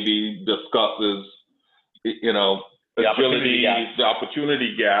that maybe discusses, the agility, the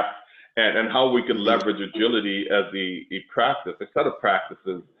opportunity gap, and how we can leverage agility as a practice, a set of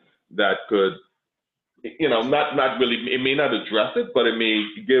practices that could, not really, it may not address it, but it may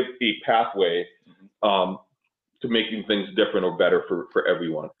give a pathway to making things different or better for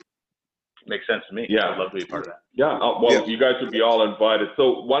everyone. Makes sense to me. Yeah. I'd love to be part of that. Yeah. You guys would be all invited.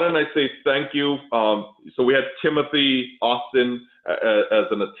 So why don't I say thank you? So we had Timothy Austin as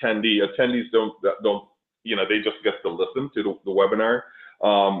an attendee. Attendees don't, they just get to listen to the webinar.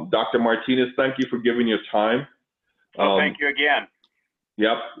 Dr. Martinez, thank you for giving your time. Thank you again.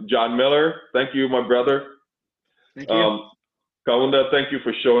 Yep. John Miller, thank you, my brother. Thank you. Kaunda, thank you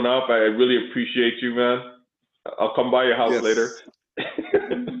for showing up. I really appreciate you, man. I'll come by your house later.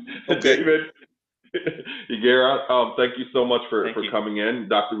 Okay. David, Higuera, thank you so much for coming in.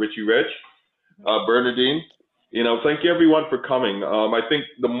 Dr. Richie Rich, Bernadine, thank you everyone for coming. I think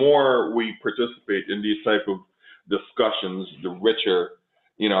the more we participate in these type of discussions, the richer,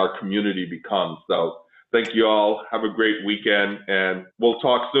 our community becomes. So thank you all. Have a great weekend, and we'll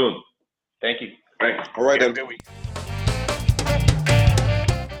talk soon. Thank you. Thanks. All right, then. Good week.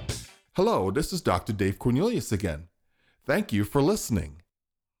 Hello, this is Dr. Dave Cornelius again. Thank you for listening.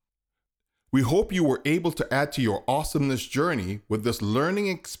 We hope you were able to add to your awesomeness journey with this learning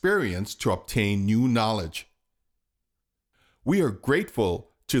experience to obtain new knowledge. We are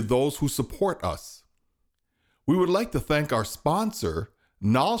grateful to those who support us. We would like to thank our sponsor,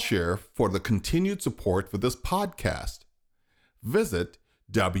 KnolShare, for the continued support for this podcast. Visit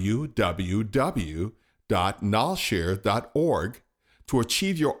www.knolshare.org to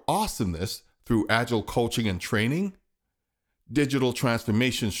achieve your awesomeness through Agile coaching and training, digital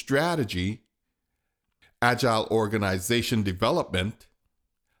transformation strategy, Agile organization development,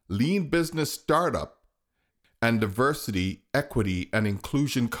 lean business startup, and diversity, equity, and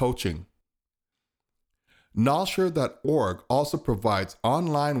inclusion coaching. KnolShare.org also provides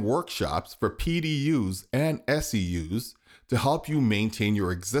online workshops for PDUs and SEUs to help you maintain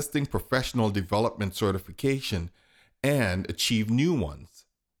your existing professional development certification and achieve new ones.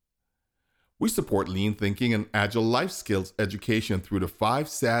 We support lean thinking and Agile life skills education through the 5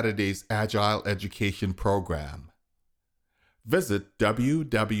 Saturdays Agile Education Program. Visit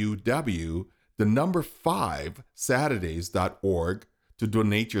www.5saturdays.org to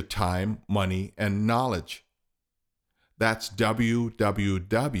donate your time, money, and knowledge. That's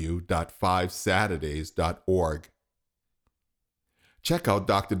www.5saturdays.org. Check out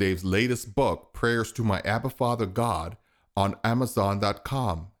Dr. Dave's latest book, Prayers to My Abba Father God, on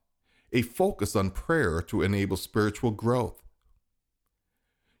Amazon.com, a focus on prayer to enable spiritual growth.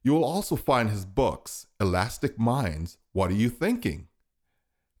 You will also find his books, Elastic Minds, What Are You Thinking?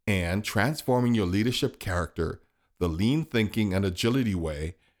 And Transforming Your Leadership Character, The Lean Thinking and Agility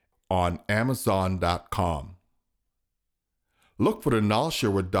Way, on Amazon.com. Look for the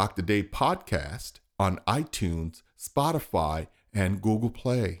KnolShare with Dr. Dave podcast on iTunes, Spotify, and Google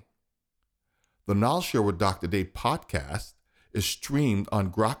Play. The KnolShare with Dr. Dave podcast is streamed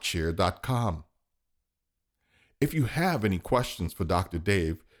on grokshare.com. If you have any questions for Dr.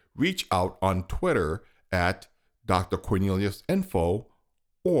 Dave, reach out on Twitter at Dr. Cornelius Info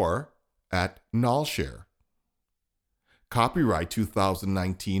or at KnolShare. Copyright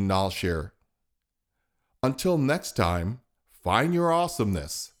 2019 KnolShare. Until next time, find your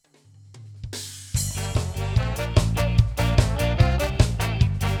awesomeness.